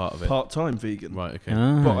vegan part of it. part-time vegan. Right, okay.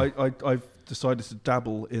 But I've decided to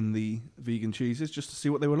dabble in the vegan cheeses just to see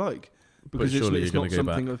what they were like. Because surely it's you're not gonna go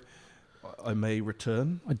something of I may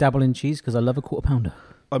return. I dabble in cheese because I love a quarter pounder.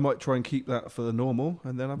 I might try and keep that for the normal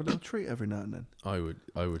and then have a little treat every now and then. I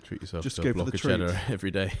would treat yourself Just to go a for block the of cheddar treat.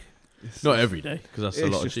 every day. It's Not every day, because that's a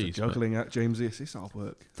it's lot of just cheese. a juggling act, James. It's hard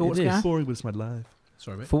work. Thoughts, It is. Gav? Boring was my life.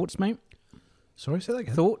 Sorry, mate. Thoughts, mate? Sorry, say that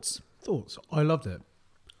again. Thoughts? Thoughts. I loved it.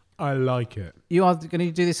 I like it. You are going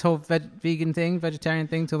to do this whole vegan thing, vegetarian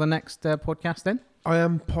thing, till the next podcast then?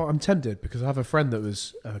 I'm tempted because I have a friend that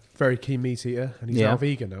was a very keen meat eater and he's Yeah. now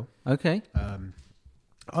vegan now. Okay.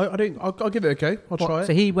 I'll give it a go. I'll try it.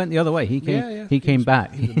 So he went the other way. He came. Yeah. He came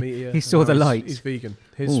back. He's a meat eater. He saw and the now light. He's vegan.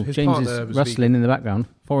 Ooh, His James partner is was rustling vegan. in the background,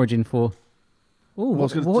 foraging for. Oh,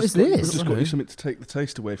 what is I've this? just got you something to take the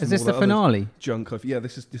taste away from Is this all the that other finale? junk. Yeah,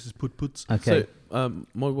 this is pud puds. Okay. So,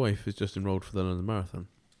 my wife is just enrolled for the London Marathon.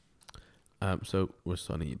 So we're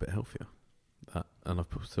starting to eat a bit healthier. And I'm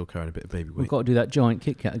still carrying a bit of baby weight. We've got to do that giant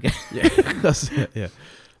Kit Kat again. Yeah, that's it. Yeah,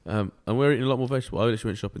 and we're eating a lot more vegetable. I literally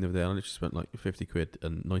went shopping the other day, and I literally spent like 50 quid,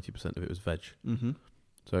 and 90% of it was veg. Mm-hmm.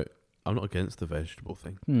 So I'm not against the vegetable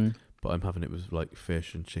thing, Hmm. but I'm having it with like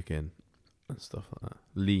fish and chicken and stuff like that,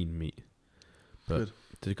 lean meat. But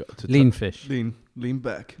to Lean fish. Lean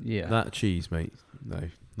back. Yeah. that cheese, mate. No,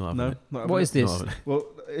 not having No, it. not What is Not this? having it. Well,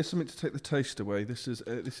 it's something to take the taste away. This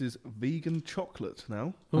is vegan chocolate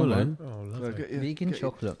now. Oh, no. no. Oh, So lovely. get your, Vegan get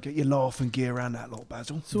your- chocolate. Get your laugh and gear around that lot,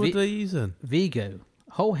 Basil. So what do they use then? Vigo.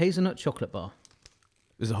 Whole hazelnut chocolate bar.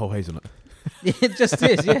 Is a whole hazelnut? It just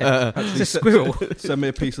is, yeah. It's a squirrel. Send me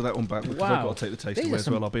a piece of that one back because Wow. I've got to take the taste These away are as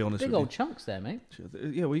some well. I'll be honest Big with old chunks there, mate. you.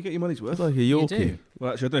 Yeah, well, you get your money's worth. It's like a You Yorkie. do.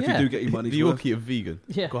 Well, actually, I don't know if Yeah. you do get your money's The worth. Yorkie of vegan.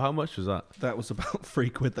 Yeah. God, how much was that? That was about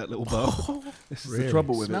 £3, that little bar. This is the Really?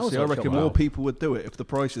 trouble with it. Smells See, I like reckon chocolate. more people would do it if the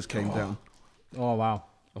prices came down. Oh, wow.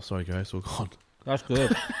 Oh, sorry, guys, it's all gone. That's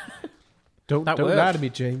good. Don't That lie works. to me,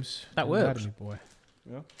 James. That Don't lie works. to me, boy.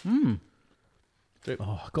 Mm. Oh, I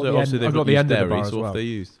got So the obviously end. they've I got not the used end of the dairy, bar as so what well. have they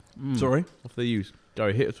used? Mm. Sorry? What have they used?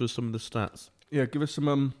 Gary, hit us with some of the stats. Yeah, give us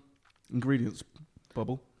some ingredients,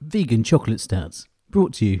 Bubble. Vegan chocolate stouts.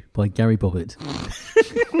 Brought to you by Gary Bobbett.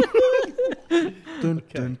 Dun,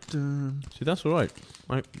 dun, dun. See, that's all right.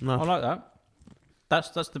 Right, no. I like that. That's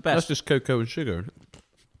the That's best. just cocoa and sugar.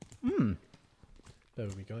 Mm. Bear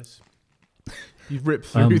with me, guys. You've ripped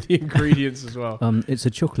through the ingredients as well. It's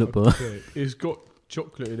a chocolate bar. Okay. It's got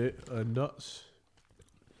chocolate in it and nuts.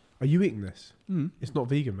 Are you eating this? Mm. It's not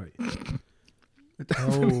vegan, mate.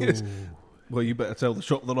 Oh, Well, you better tell the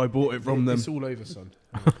shop that I bought it from them. It's all over, son.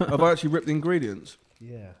 Have I actually ripped the ingredients?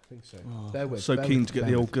 Yeah, I think so. Oh, Bear with, so bear keen with, to get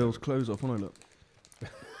bear the with. old girl's clothes off, when I look.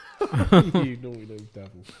 You naughty little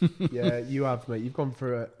devil. Yeah, you have, mate. You've gone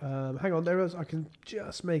through it. Hang on, there is. I can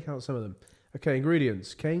just make out some of them. Okay,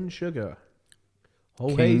 ingredients: cane sugar,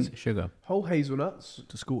 whole sugar. whole hazelnuts,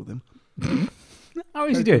 To school with him. How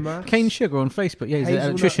is he Cocoa doing? mass. Cane sugar on Facebook. Yeah, he's an Hazelnut.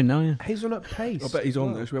 electrician now. Yeah. hazelnut paste. I bet he's on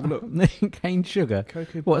as there. well. Should we have a look? Cane sugar.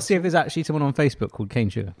 Cocoa. What? See if there's actually someone on Facebook called Cane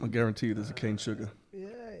Sugar. I guarantee you there's a cane sugar. Yeah,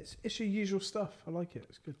 it's your usual stuff. I like it.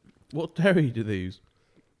 It's good. What dairy do they use?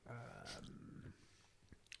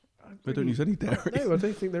 They don't use any dairy. No, I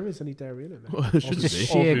don't think there is any dairy in it. Mate. Well, it shouldn't Just be.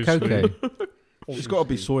 sheer Obviously. cocoa. It's got to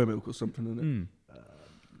be soy milk or something in it. Mm.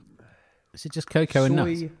 Is it just cocoa and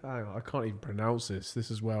nuts? Hang on, I can't even pronounce this. This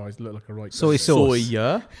is where I look like a right. Soy guy. sauce.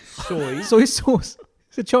 Soya. Soy. Soy sauce.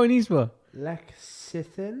 It's a Chinese one.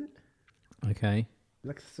 Lecithin. Okay.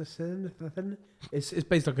 Lecithin. It's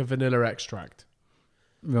based like a vanilla extract,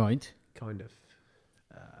 Right. kind of.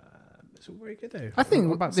 It's all very good though. I think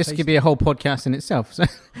I'm about to this taste could be a whole podcast in itself. So,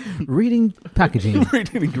 reading packaging.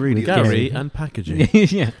 Reading ingredients. Gary and packaging.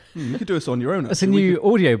 Yeah. You could do this on your own. That's a actually. new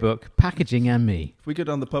audiobook, Packaging and Me. If we go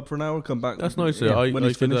down the pub for an hour, come back. That's nice. Yeah. I When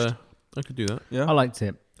it's finished. could do that. Yeah. I liked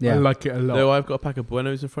it. I Yeah. like it a lot. No, I've got a pack of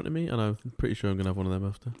Buenos in front of me, and I'm pretty sure I'm going to have one of them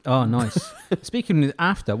after. Oh, nice. Speaking of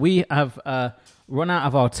after, we have run out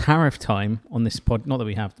of our tariff time on this pod. Not that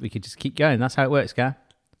we have. We could just keep going. That's how it works, Gav.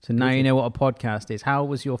 So now you know what a podcast is. How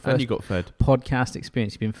was your And first you got fed. podcast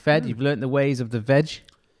experience? You've been fed. You've learnt the ways of the veg.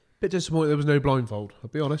 Bit disappointed there was no blindfold. I'll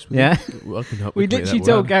be honest with Yeah. Well, I can help We you make literally that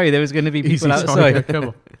told work. Gary there was going to be you. people Easy, outside. sorry. Come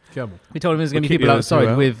on. We told him there was going to be We'll keep people the other two outside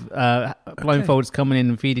out. with blindfolds coming in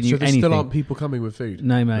and feeding So you there anything. still aren't people coming with food?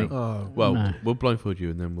 No, mate. Oh. Well, No. we'll blindfold you,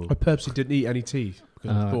 and then we'll. I purposely didn't eat any tea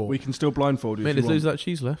because I thought. We can still blindfold you. Mate, if you there's loads want. of that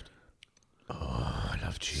cheese left. Oh, I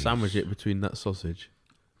love cheese. Sandwich it between that sausage.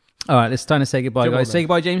 All right, it's time to say goodbye, Come on, guys. then. Say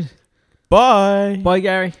goodbye, James. Bye. Bye,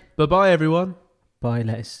 Gary. Bye-bye, everyone. Bye,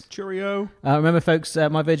 Lettuce. Cheerio. Remember, folks,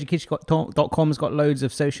 myveggiekids.com's got loads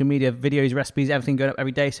of social media videos, recipes, everything going up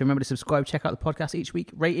every day. So remember to subscribe, check out the podcast each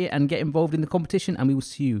week, rate it, and get involved in the competition. And we will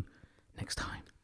see you next time.